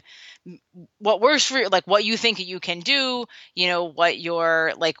works for you, like what you think you can do, what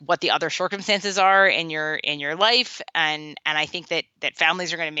the other circumstances are in your life. And I think that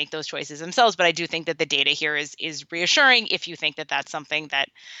families are going to make those choices themselves. But I do think that the data here is reassuring if you think that that's something that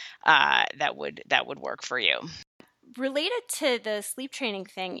would work for you. Related to the sleep training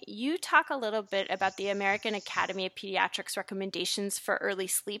thing, you talk a little bit about the American Academy of Pediatrics recommendations for early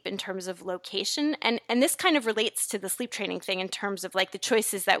sleep in terms of location. And this kind of relates to the sleep training thing in terms of like the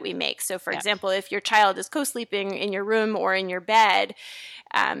choices that we make. So for example, if your child is co-sleeping in your room or in your bed,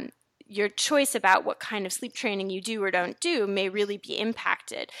 your choice about what kind of sleep training you do or don't do may really be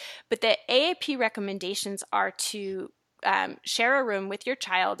impacted. But the AAP recommendations are to share a room with your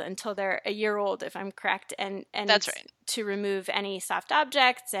child until they're a year old, if I'm correct, and that's right, to remove any soft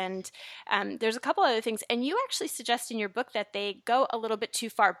objects, and there's a couple other things. And you actually suggest in your book that they go a little bit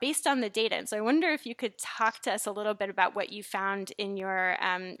too far based on the data. And so I wonder if you could talk to us a little bit about what you found in your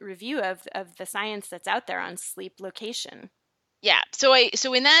review of the science that's out there on sleep location. Yeah. So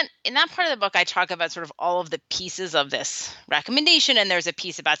in that part of the book, I talk about sort of all of the pieces of this recommendation. And there's a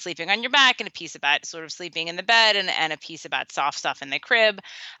piece about sleeping on your back and a piece about sort of sleeping in the bed and a piece about soft stuff in the crib.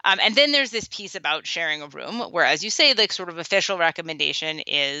 And then there's this piece about sharing a room where, as you say, the sort of official recommendation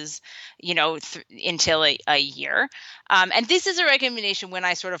is, until a year. And this is a recommendation when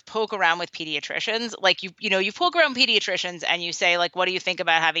I sort of poke around with pediatricians, like you poke around pediatricians and you say, like, what do you think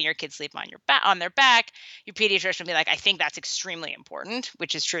about having your kids sleep on their back? Your pediatrician will be like, I think that's extremely important,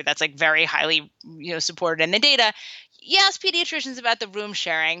 which is true. That's like very highly, supported in the data. You ask pediatricians about the room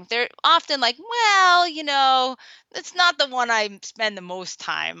sharing. They're often like, well, it's not the one I spend the most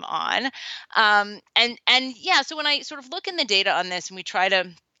time on. And yeah, so when I sort of look in the data on this and we try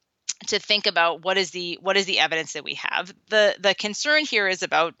to think about what is the evidence that we have. The concern here is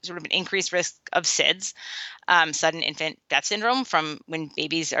about sort of an increased risk of SIDS, sudden infant death syndrome, from when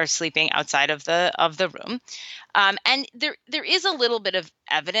babies are sleeping outside of the room. And there is a little bit of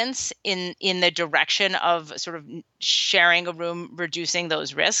evidence in the direction of sort of sharing a room, reducing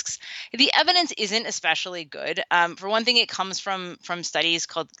those risks. The evidence isn't especially good. For one thing, it comes from studies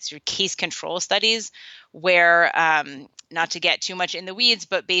called sort of case control studies, where not to get too much in the weeds,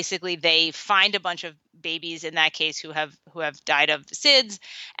 but basically they find a bunch of babies in that case who have died of SIDS,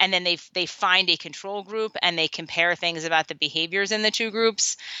 and then they find a control group and they compare things about the behaviors in the two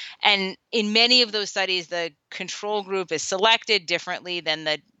groups. And in many of those studies, the control group is selected differently than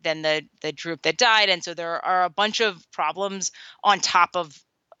the group that died, and so there are a bunch of problems on top of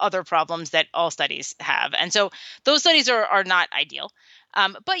other problems that all studies have. And so those studies are not ideal.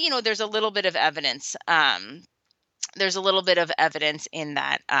 But there's a little bit of evidence. There's a little bit of evidence in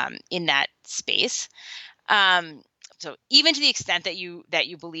that space. So even to the extent that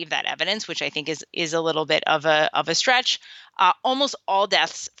you believe that evidence, which I think is a little bit of a stretch, almost all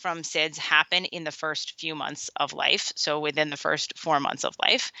deaths from SIDS happen in the first few months of life, so within the first 4 months of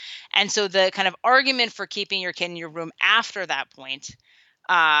life. And so the kind of argument for keeping your kid in your room after that point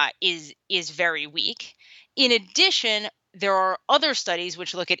is very weak. In addition, there are other studies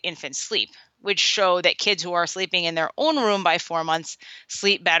which look at infant sleep, which show that kids who are sleeping in their own room by 4 months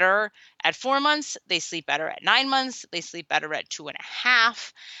sleep better at 4 months. They sleep better at 9 months. They sleep better at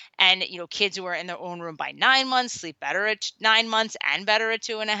 2.5. And, kids who are in their own room by 9 months sleep better at 9 months and better at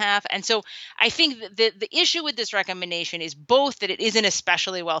 2.5. And so I think the issue with this recommendation is both that it isn't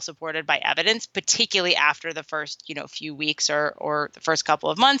especially well supported by evidence, particularly after the first, few weeks or the first couple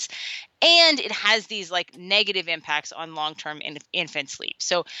of months. And it has these like negative impacts on long-term infant sleep.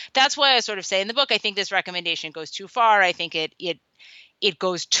 So that's why I sort of say in the book, I think this recommendation goes too far. I think it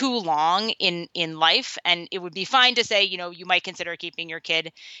goes too long in life, and it would be fine to say, you might consider keeping your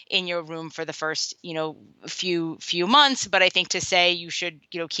kid in your room for the first, few months. But I think to say you should,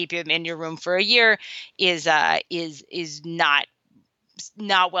 keep him in your room for a year is not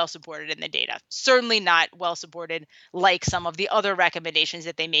well supported in the data. Certainly not well supported like some of the other recommendations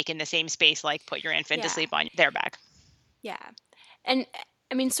that they make in the same space, like put your infant to sleep on their back. Yeah. And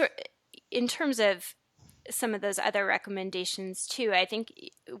I mean, so in terms of some of those other recommendations too, I think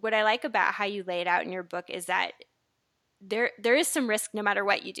what I like about how you lay it out in your book is that there is some risk no matter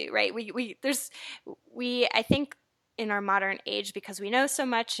what you do, right? I think in our modern age, because we know so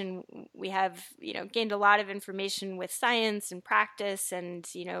much and we have, gained a lot of information with science and practice and,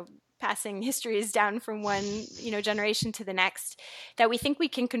 passing histories down from one, generation to the next, that we think we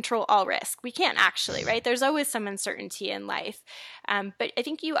can control all risk. We can't actually, right? There's always some uncertainty in life. But I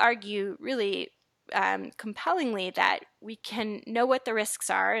think you argue really compellingly that we can know what the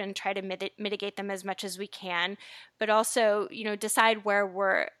risks are and try to mitigate them as much as we can, but also, decide where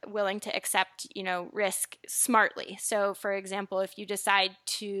we're willing to accept, risk smartly. So, for example, if you decide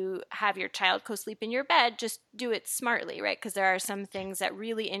to have your child co-sleep in your bed, just do it smartly, right? Because there are some things that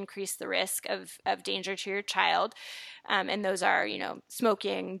really increase the risk of danger to your child. And those are,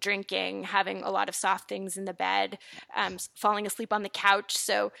 smoking, drinking, having a lot of soft things in the bed, falling asleep on the couch.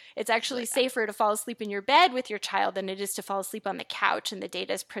 So it's actually safer to fall asleep in your bed with your child than it is to fall asleep on the couch. And the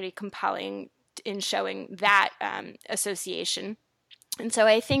data is pretty compelling in showing that association. And so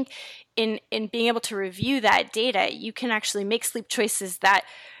I think in being able to review that data, you can actually make sleep choices that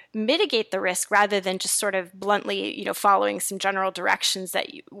mitigate the risk rather than just sort of bluntly, following some general directions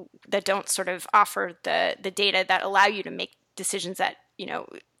that don't sort of offer the data that allow you to make decisions that,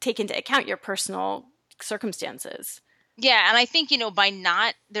 take into account your personal circumstances. Yeah. And I think,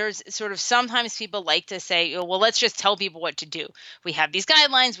 there's sort of sometimes people like to say, well, let's just tell people what to do. We have these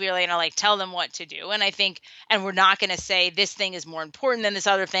guidelines. We're going to tell them what to do. And I think, and we're not going to say this thing is more important than this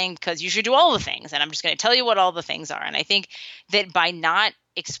other thing because you should do all the things. And I'm just going to tell you what all the things are. And I think that by not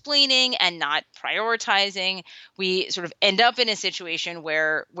explaining and not prioritizing, we sort of end up in a situation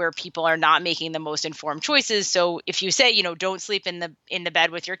where people are not making the most informed choices. So if you say, don't sleep in the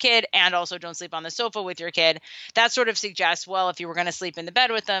bed with your kid and also don't sleep on the sofa with your kid, that sort of suggests, well, if you were going to sleep in the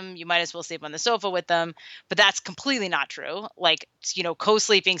bed with them, you might as well sleep on the sofa with them. But that's completely not true. Like,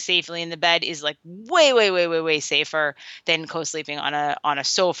 co-sleeping safely in the bed is like way, way, way, way, way safer than co-sleeping on a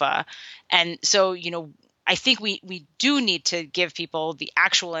sofa. And so, I think we do need to give people the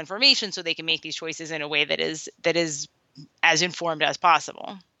actual information so they can make these choices in a way that is as informed as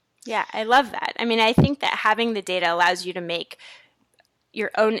possible. Yeah, I love that. I mean, I think that having the data allows you to make your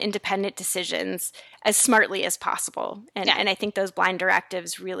own independent decisions as smartly as possible. And I think those blind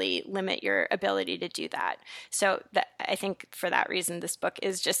directives really limit your ability to do that. So I think for that reason, this book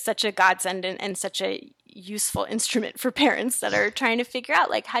is just such a godsend and such a useful instrument for parents that are trying to figure out,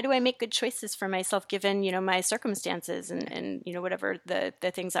 like, how do I make good choices for myself given, my circumstances and whatever the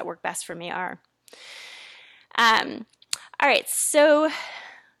things that work best for me are. All right. So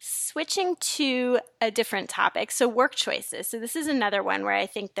switching to a different topic, so work choices. So this is another one where I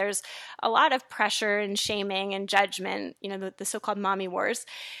think there's a lot of pressure and shaming and judgment, the so-called mommy wars.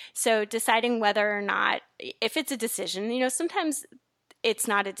 So deciding whether or not, if it's a decision, sometimes it's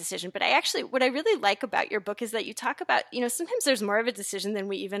not a decision. But what I really like about your book is that you talk about, sometimes there's more of a decision than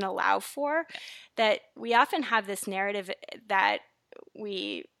we even allow for, that we often have this narrative that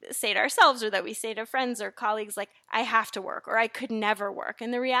we say to ourselves or that we say to friends or colleagues, like, I have to work or I could never work.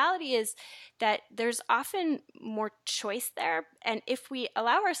 And the reality is that there's often more choice there. And if we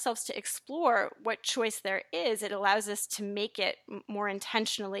allow ourselves to explore what choice there is, it allows us to make it more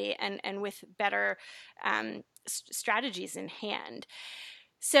intentionally and with better strategies in hand.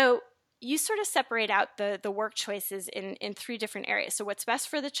 So you sort of separate out the work choices in three different areas. So what's best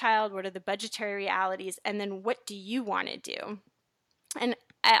for the child, what are the budgetary realities, and then what do you want to do? And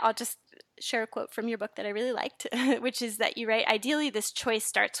I'll just share a quote from your book that I really liked, which is that you write, ideally, this choice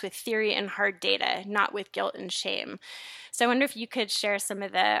starts with theory and hard data, not with guilt and shame. So I wonder if you could share some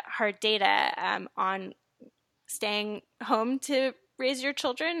of the hard data on staying home to raise your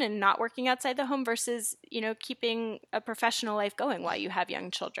children and not working outside the home versus, keeping a professional life going while you have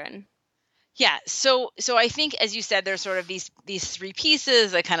young children. Yeah. So I think, as you said, there's sort of these three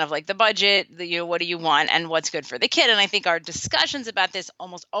pieces, like kind of like the budget, what do you want and what's good for the kid. And I think our discussions about this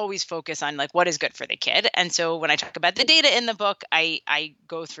almost always focus on like what is good for the kid. And so when I talk about the data in the book, I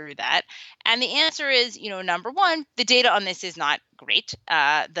go through that. And the answer is, number one, the data on this is not great.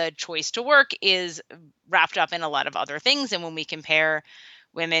 The choice to work is wrapped up in a lot of other things. And when we compare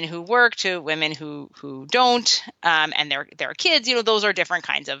women who work to women who don't, and their kids, those are different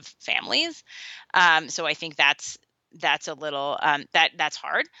kinds of families. So I think that's a little, that's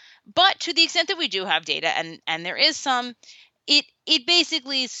hard. But to the extent that we do have data and there is some, it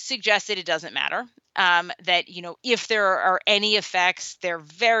basically suggests that it doesn't matter. That, if there are any effects, they're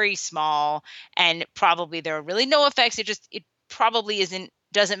very small, and probably there are really no effects. It probably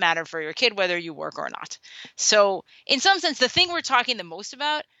doesn't matter for your kid whether you work or not. So in some sense, the thing we're talking the most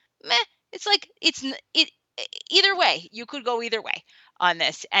about, it's like either way, you could go either way on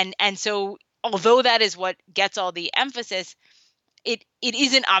this. And so although that is what gets all the emphasis, it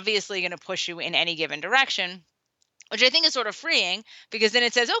isn't obviously going to push you in any given direction, which I think is sort of freeing, because then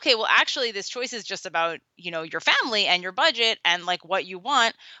it says, okay, well, actually this choice is just about, your family and your budget and like what you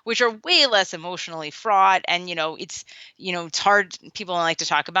want, which are way less emotionally fraught. And, it's hard. People don't like to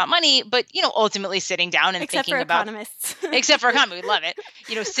talk about money, but, ultimately sitting down and except thinking for about economists. Except for economists, we love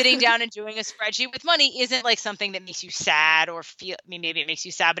it. Sitting down and doing a spreadsheet with money isn't like something that makes you sad or feel, maybe it makes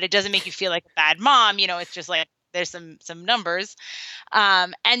you sad, but it doesn't make you feel like a bad mom. It's just like, there's some numbers.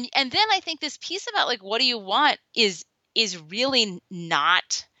 And then I think this piece about like, what do you want is really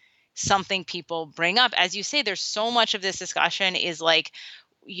not something people bring up. As you say, there's so much of this discussion is like,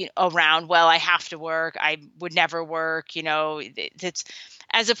 around, well, I have to work, I would never work, it's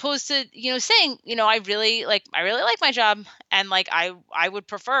as opposed to, saying, I really like my job, and like, I would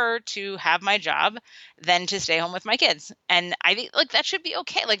prefer to have my job than to stay home with my kids. And I think like that should be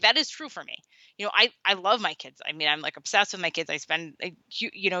okay. Like that is true for me. I love my kids. I mean, I'm like obsessed with my kids. I spend a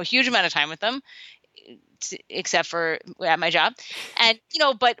huge amount of time with them, except for at my job. And,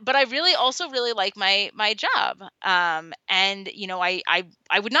 but I really also really like my job. And,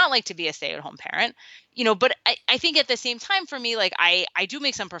 I would not like to be a stay-at-home parent, but I think at the same time for me, like I do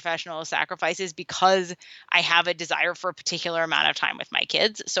make some professional sacrifices because I have a desire for a particular amount of time with my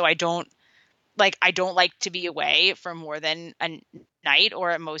kids. So I don't like to be away for more than night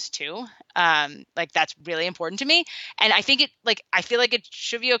or at most 2. Like that's really important to me. And I think I feel like it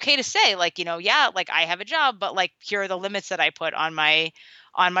should be okay to say like, yeah, like I have a job, but like here are the limits that I put on my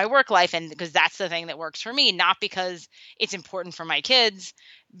work life. And because that's the thing that works for me, not because it's important for my kids.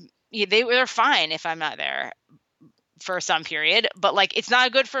 They're fine if I'm not there for some period, but like it's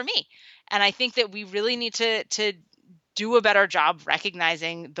not good for me. And I think that we really need to do a better job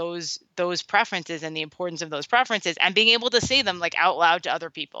recognizing those preferences and the importance of those preferences and being able to say them like out loud to other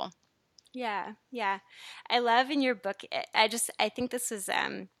people. Yeah. I love in your book, I think this is,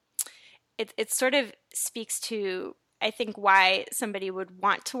 it sort of speaks to, I think, why somebody would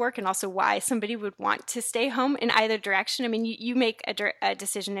want to work and also why somebody would want to stay home in either direction. I mean, you make a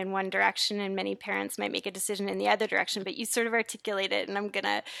decision in one direction and many parents might make a decision in the other direction, but you sort of articulate it, and I'm going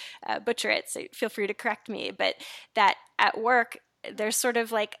to butcher it, so feel free to correct me, but that at work, there's sort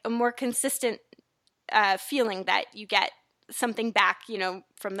of like a more consistent feeling that you get something back,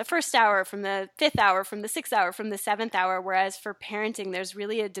 from the first hour, from the 5th hour, from the 6th hour, from the 7th hour. Whereas for parenting, there's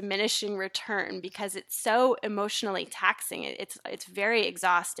really a diminishing return because it's so emotionally taxing. It's very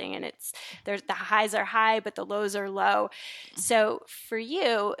exhausting, and the highs are high, but the lows are low. So for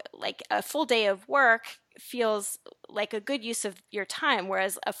you, like a full day of work feels like a good use of your time,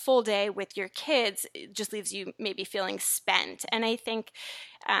 whereas a full day with your kids just leaves you maybe feeling spent. And I think,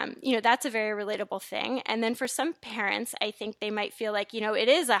 that's a very relatable thing. And then for some parents, I think they might feel like, it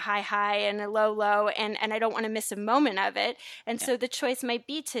is a high and a low, and I don't want to miss a moment of it. And so the choice might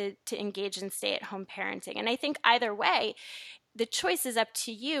be to engage in stay-at-home parenting. And I think either way, the choice is up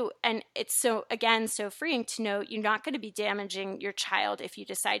to you. And it's so freeing to know you're not going to be damaging your child if you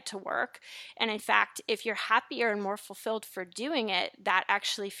decide to work. And in fact, if you're happier and more fulfilled for doing it, that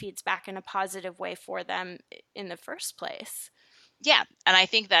actually feeds back in a positive way for them in the first place. Yeah. And I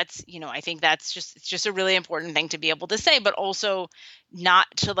think that's just a really important thing to be able to say, but also not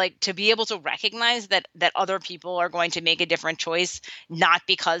to be able to recognize that other people are going to make a different choice, not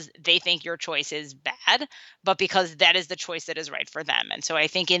because they think your choice is bad, but because that is the choice that is right for them. And so I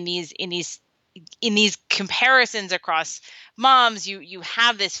think in these comparisons across moms, you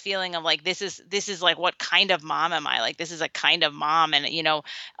have this feeling of like, this is like, what kind of mom am I? Like, this is a kind of mom, and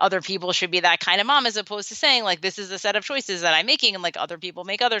other people should be that kind of mom, as opposed to saying like, this is the set of choices that I'm making, and like other people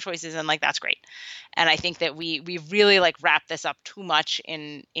make other choices, and like that's great. And I think that we really like wrap this up too much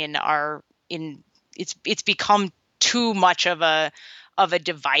it's become too much of a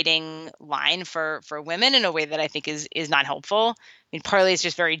dividing line for women in a way that I think is not helpful. I mean, partly it's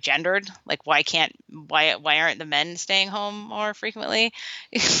just very gendered. Like, why aren't the men staying home more frequently?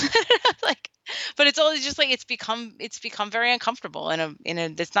 But it's always just like it's become very uncomfortable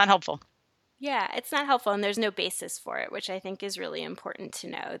in that's not helpful. Yeah, it's not helpful, and there's no basis for it, which I think is really important to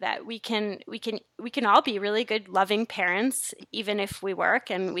know, that we can all be really good, loving parents, even if we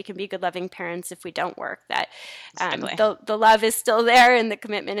work, and we can be good, loving parents if we don't work. That the love is still there, and the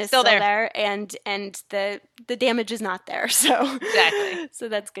commitment is still there, and the damage is not there. So exactly. So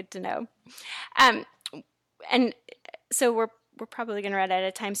that's good to know. And so we're probably going to run out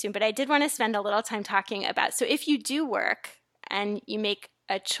of time soon, but I did want to spend a little time talking about, so if you do work and you make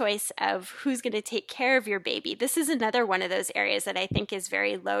a choice of who's going to take care of your baby, this is another one of those areas that I think is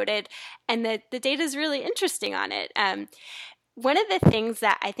very loaded, and the data is really interesting on it. One of the things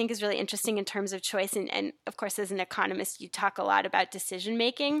that I think is really interesting in terms of choice, and of course as an economist you talk a lot about decision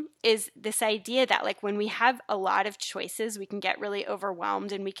making, is this idea that like when we have a lot of choices, we can get really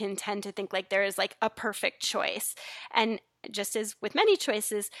overwhelmed, and we can tend to think like there is like a perfect choice. And just as with many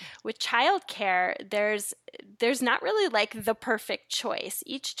choices, with childcare, there's not really like the perfect choice.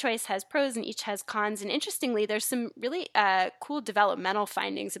 Each choice has pros and each has cons. And interestingly, there's some really cool developmental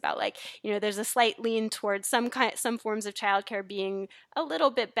findings about like, there's a slight lean towards some forms of childcare being a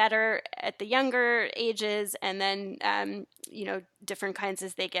little bit better at the younger ages, and then different kinds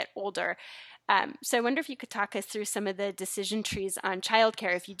as they get older. So I wonder if you could talk us through some of the decision trees on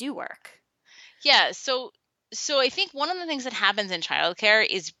childcare if you do work. Yeah. So I think one of the things that happens in childcare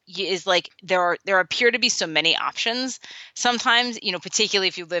is like there appear to be so many options. Sometimes, particularly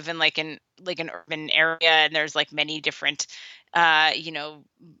if you live in like an urban area and there's like many different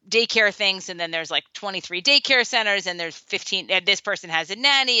daycare things, and then there's like 23 daycare centers, and there's 15, and this person has a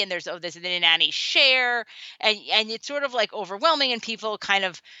nanny, and there's this nanny share, and it's sort of like overwhelming, and people kind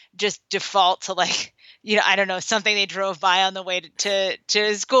of just default to like, I don't know, something they drove by on the way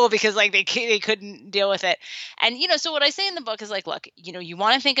to school because like they couldn't deal with it. And, so what I say in the book is like, look, you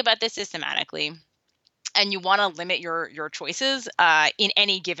want to think about this systematically, and you want to limit your choices in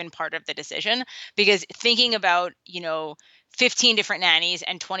any given part of the decision, because thinking about, 15 different nannies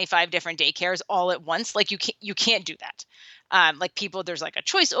and 25 different daycares all at once, like you can't do that. like people, there's like a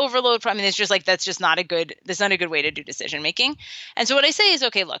choice overload. I mean, it's just like, that's not a good way to do decision making. And so what I say is,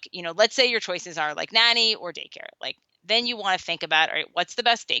 okay, look, let's say your choices are like nanny or daycare. Like, then you want to think about, all right, what's the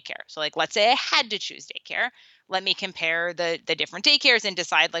best daycare? So like, let's say I had to choose daycare. Let me compare the different daycares and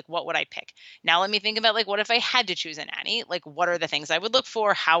decide like, what would I pick? Now let me think about like, what if I had to choose a nanny? Like, what are the things I would look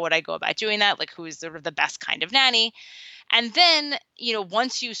for? How would I go about doing that? Like, who's sort of the best kind of nanny? And then,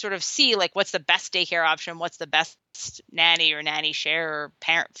 once you sort of see like, what's the best daycare option, what's the best nanny or nanny share or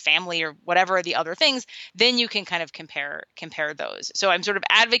parent family or whatever are the other things, then you can kind of compare those. So I'm sort of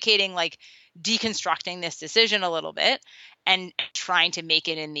advocating like deconstructing this decision a little bit and trying to make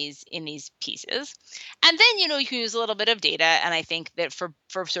it in these pieces. And then, you can use a little bit of data. And I think that for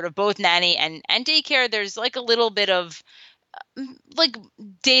sort of both nanny and daycare, there's like a little bit of like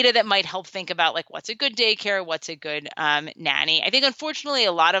data that might help think about like, what's a good daycare, what's a good nanny. I think unfortunately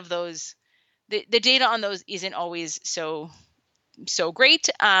a lot of those, the data on those isn't always so great.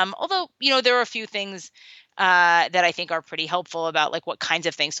 Although, there are a few things that I think are pretty helpful about like what kinds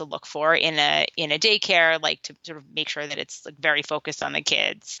of things to look for in a daycare, like to sort of make sure that it's like very focused on the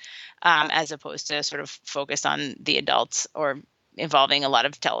kids, as opposed to sort of focused on the adults or involving a lot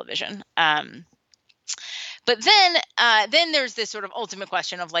of television. But then there's this sort of ultimate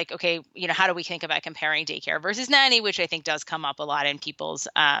question of like, okay, how do we think about comparing daycare versus nanny, which I think does come up a lot in people's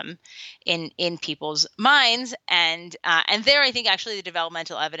in people's minds, and there I think actually the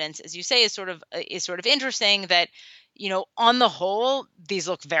developmental evidence, as you say, is sort of interesting that on the whole these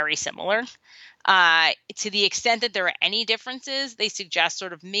look very similar. To the extent that there are any differences, they suggest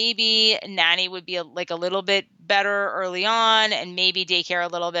sort of maybe nanny would be a little bit better early on and maybe daycare a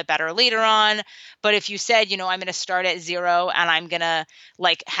little bit better later on. But if you said, I'm going to start at 0 and I'm going to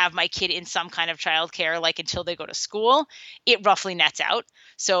like have my kid in some kind of childcare like until they go to school, it roughly nets out.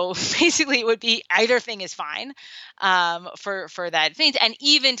 So basically it would be either thing is fine for that thing. And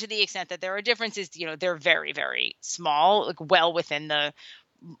even to the extent that there are differences, they're very, very small, like well within the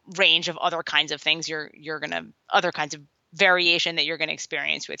range of other kinds of things other kinds of variation that you're going to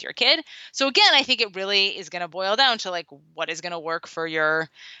experience with your kid. So again, I think it really is going to boil down to like what is going to work for your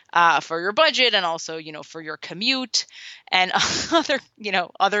budget and also, for your commute and other,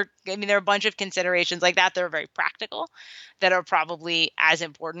 I mean, there are a bunch of considerations like that. They're very practical that are probably as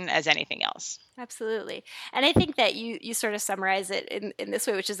important as anything else. Absolutely. And I think that you sort of summarize it in this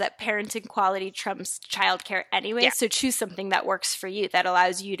way, which is that parenting quality trumps childcare anyway. Yeah. So choose something that works for you, that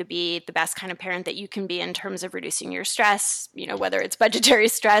allows you to be the best kind of parent that you can be in terms of reducing your stress, whether it's budgetary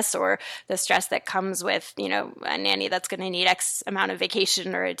stress or the stress that comes with, a nanny that's going to need X amount of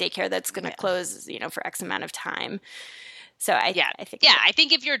vacation or a daycare that's going to close, for X amount of time. So I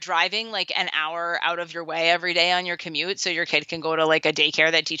think if you're driving like an hour out of your way every day on your commute so your kid can go to like a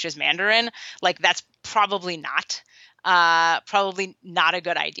daycare that teaches Mandarin, like that's probably not a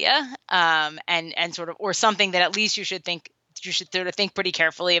good idea. And sort of, or something that at least you should sort of think pretty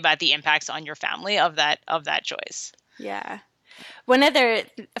carefully about the impacts on your family of that choice. Yeah. One other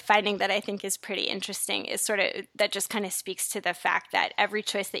finding that I think is pretty interesting is sort of that just kind of speaks to the fact that every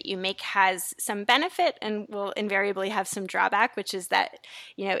choice that you make has some benefit and will invariably have some drawback, which is that,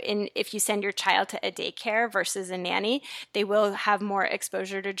 if you send your child to a daycare versus a nanny, they will have more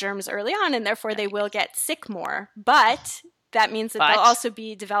exposure to germs early on and therefore they will get sick more. But that means that they'll also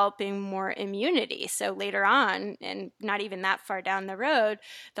be developing more immunity. So later on, and not even that far down the road,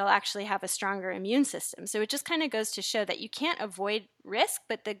 they'll actually have a stronger immune system. So it just kind of goes to show that you can't avoid risk,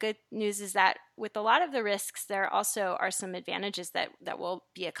 but the good news is that with a lot of the risks, there also are some advantages that will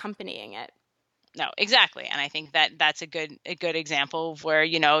be accompanying it. No, exactly. And I think that that's a good example of where,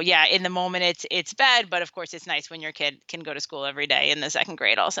 in the moment it's bad, but of course it's nice when your kid can go to school every day in the second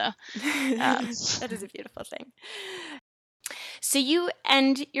grade also. That is a beautiful thing. So you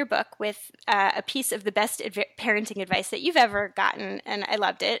end your book with a piece of the best parenting advice that you've ever gotten, and I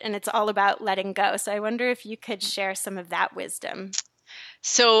loved it, and it's all about letting go. So I wonder if you could share some of that wisdom.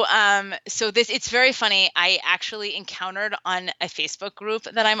 So it's very funny. I actually encountered on a Facebook group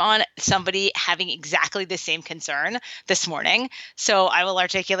that I'm on somebody having exactly the same concern this morning. So I will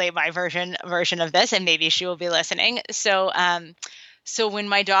articulate my version of this, and maybe she will be listening. So when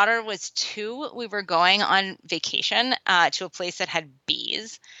my daughter was 2, we were going on vacation to a place that had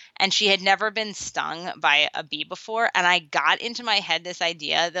bees, and she had never been stung by a bee before. And I got into my head this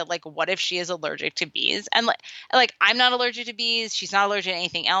idea that like, what if she is allergic to bees? And like I'm not allergic to bees. She's not allergic to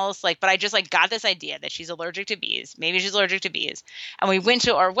anything else. But I just got this idea that she's allergic to bees. Maybe she's allergic to bees. And we went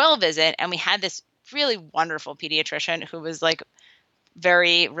to our well visit, and we had this really wonderful pediatrician who was like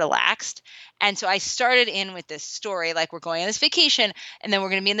very relaxed. And so I started in with this story, like we're going on this vacation and then we're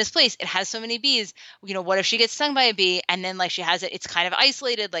going to be in this place. It has so many bees. What if she gets stung by a bee? And then like she has it, it's kind of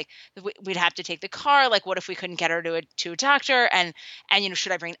isolated. Like we'd have to take the car. Like what if we couldn't get her to a doctor? And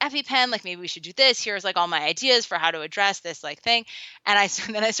should I bring an EpiPen? Like maybe we should do this. Here's like all my ideas for how to address this like thing. And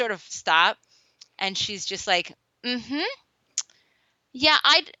then I sort of stop and she's just like, yeah,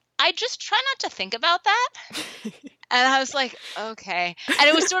 I just try not to think about that. And I was like, okay. And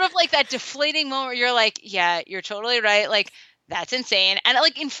it was sort of like that deflating moment where you're like, yeah, you're totally right. Like, that's insane. And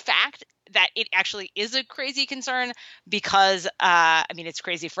like, in fact, that it actually is a crazy concern because, it's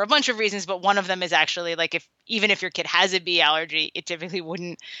crazy for a bunch of reasons, but one of them is actually like even if your kid has a bee allergy, it typically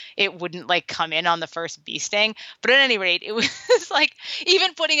wouldn't like come in on the first bee sting. But at any rate, it was like,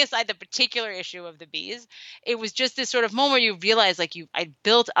 even putting aside the particular issue of the bees, it was just this sort of moment where you realize like I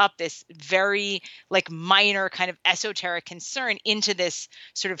built up this very like minor kind of esoteric concern into this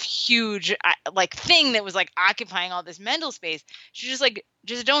sort of huge like thing that was like occupying all this mental space. She just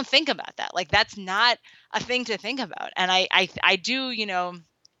don't think about that. Like that's not a thing to think about. And I do,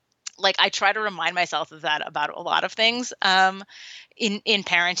 like I try to remind myself of that about a lot of things in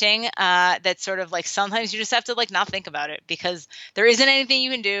parenting, that sort of like sometimes you just have to like not think about it because there isn't anything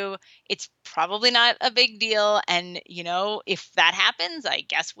you can do. It's probably not a big deal. And, if that happens, I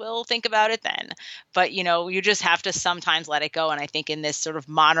guess we'll think about it then. But, you just have to sometimes let it go. And I think in this sort of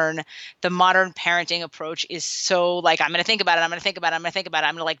the modern parenting approach is so like, I'm going to think about it. I'm going to think about it. I'm going to think about it.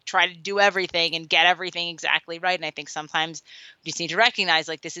 I'm going to like try to do everything and get everything exactly right. And I think sometimes we just need to recognize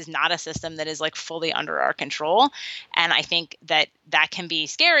like this is not a system that is like fully under our control. And I think that can be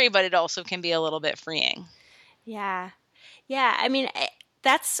scary, but it also can be a little bit freeing. Yeah. I mean,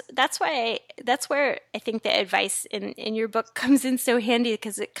 that's where I think the advice in your book comes in so handy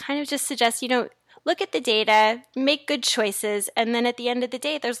because it kind of just suggests, look at the data, make good choices, and then at the end of the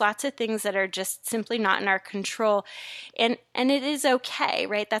day, there's lots of things that are just simply not in our control, and it is okay,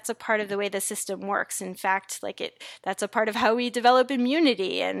 right? That's a part of the way the system works. In fact, that's a part of how we develop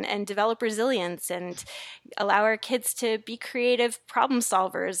immunity and develop resilience and allow our kids to be creative problem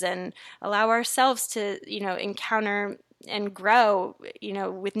solvers and allow ourselves to, encounter and grow,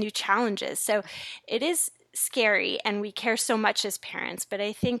 with new challenges. So it is scary and we care so much as parents, but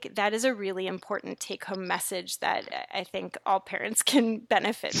I think that is a really important take-home message that I think all parents can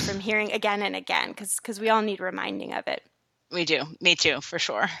benefit from hearing again and again because we all need reminding of it. We do. Me too, for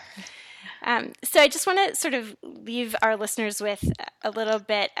sure. So I just want to sort of leave our listeners with a little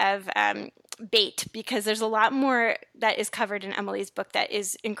bit of bait because there's a lot more that is covered in Emily's book that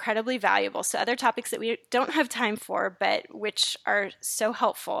is incredibly valuable. So other topics that we don't have time for, but which are so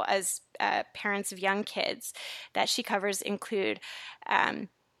helpful as parents of young kids that she covers include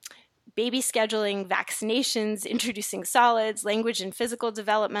baby scheduling, vaccinations, introducing solids, language and physical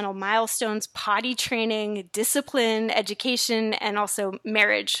developmental milestones, potty training, discipline, education, and also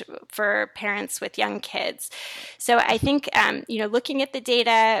marriage for parents with young kids. So I think, looking at the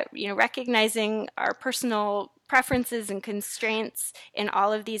data, recognizing our personal preferences and constraints in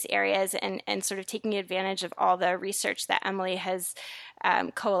all of these areas and sort of taking advantage of all the research that Emily has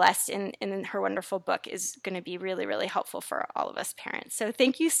coalesced in her wonderful book is going to be really, really helpful for all of us parents. So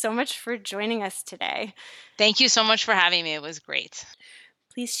thank you so much for joining us today. Thank you so much for having me. It was great.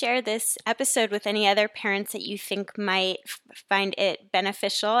 Please share this episode with any other parents that you think might find it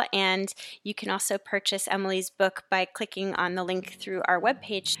beneficial. And you can also purchase Emily's book by clicking on the link through our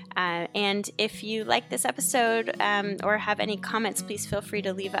webpage. And if you like this episode or have any comments, please feel free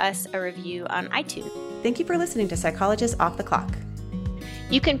to leave us a review on iTunes. Thank you for listening to Psychologists Off the Clock.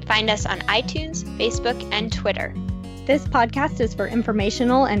 You can find us on iTunes, Facebook, and Twitter. This podcast is for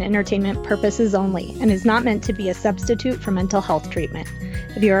informational and entertainment purposes only and is not meant to be a substitute for mental health treatment.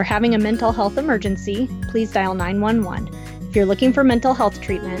 If you are having a mental health emergency, please dial 911. If you're looking for mental health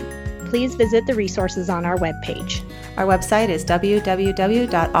treatment, please visit the resources on our webpage. Our website is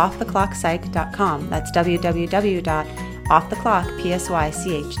www.offtheclockpsych.com. That's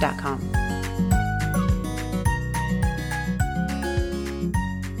www.offtheclockpsych.com.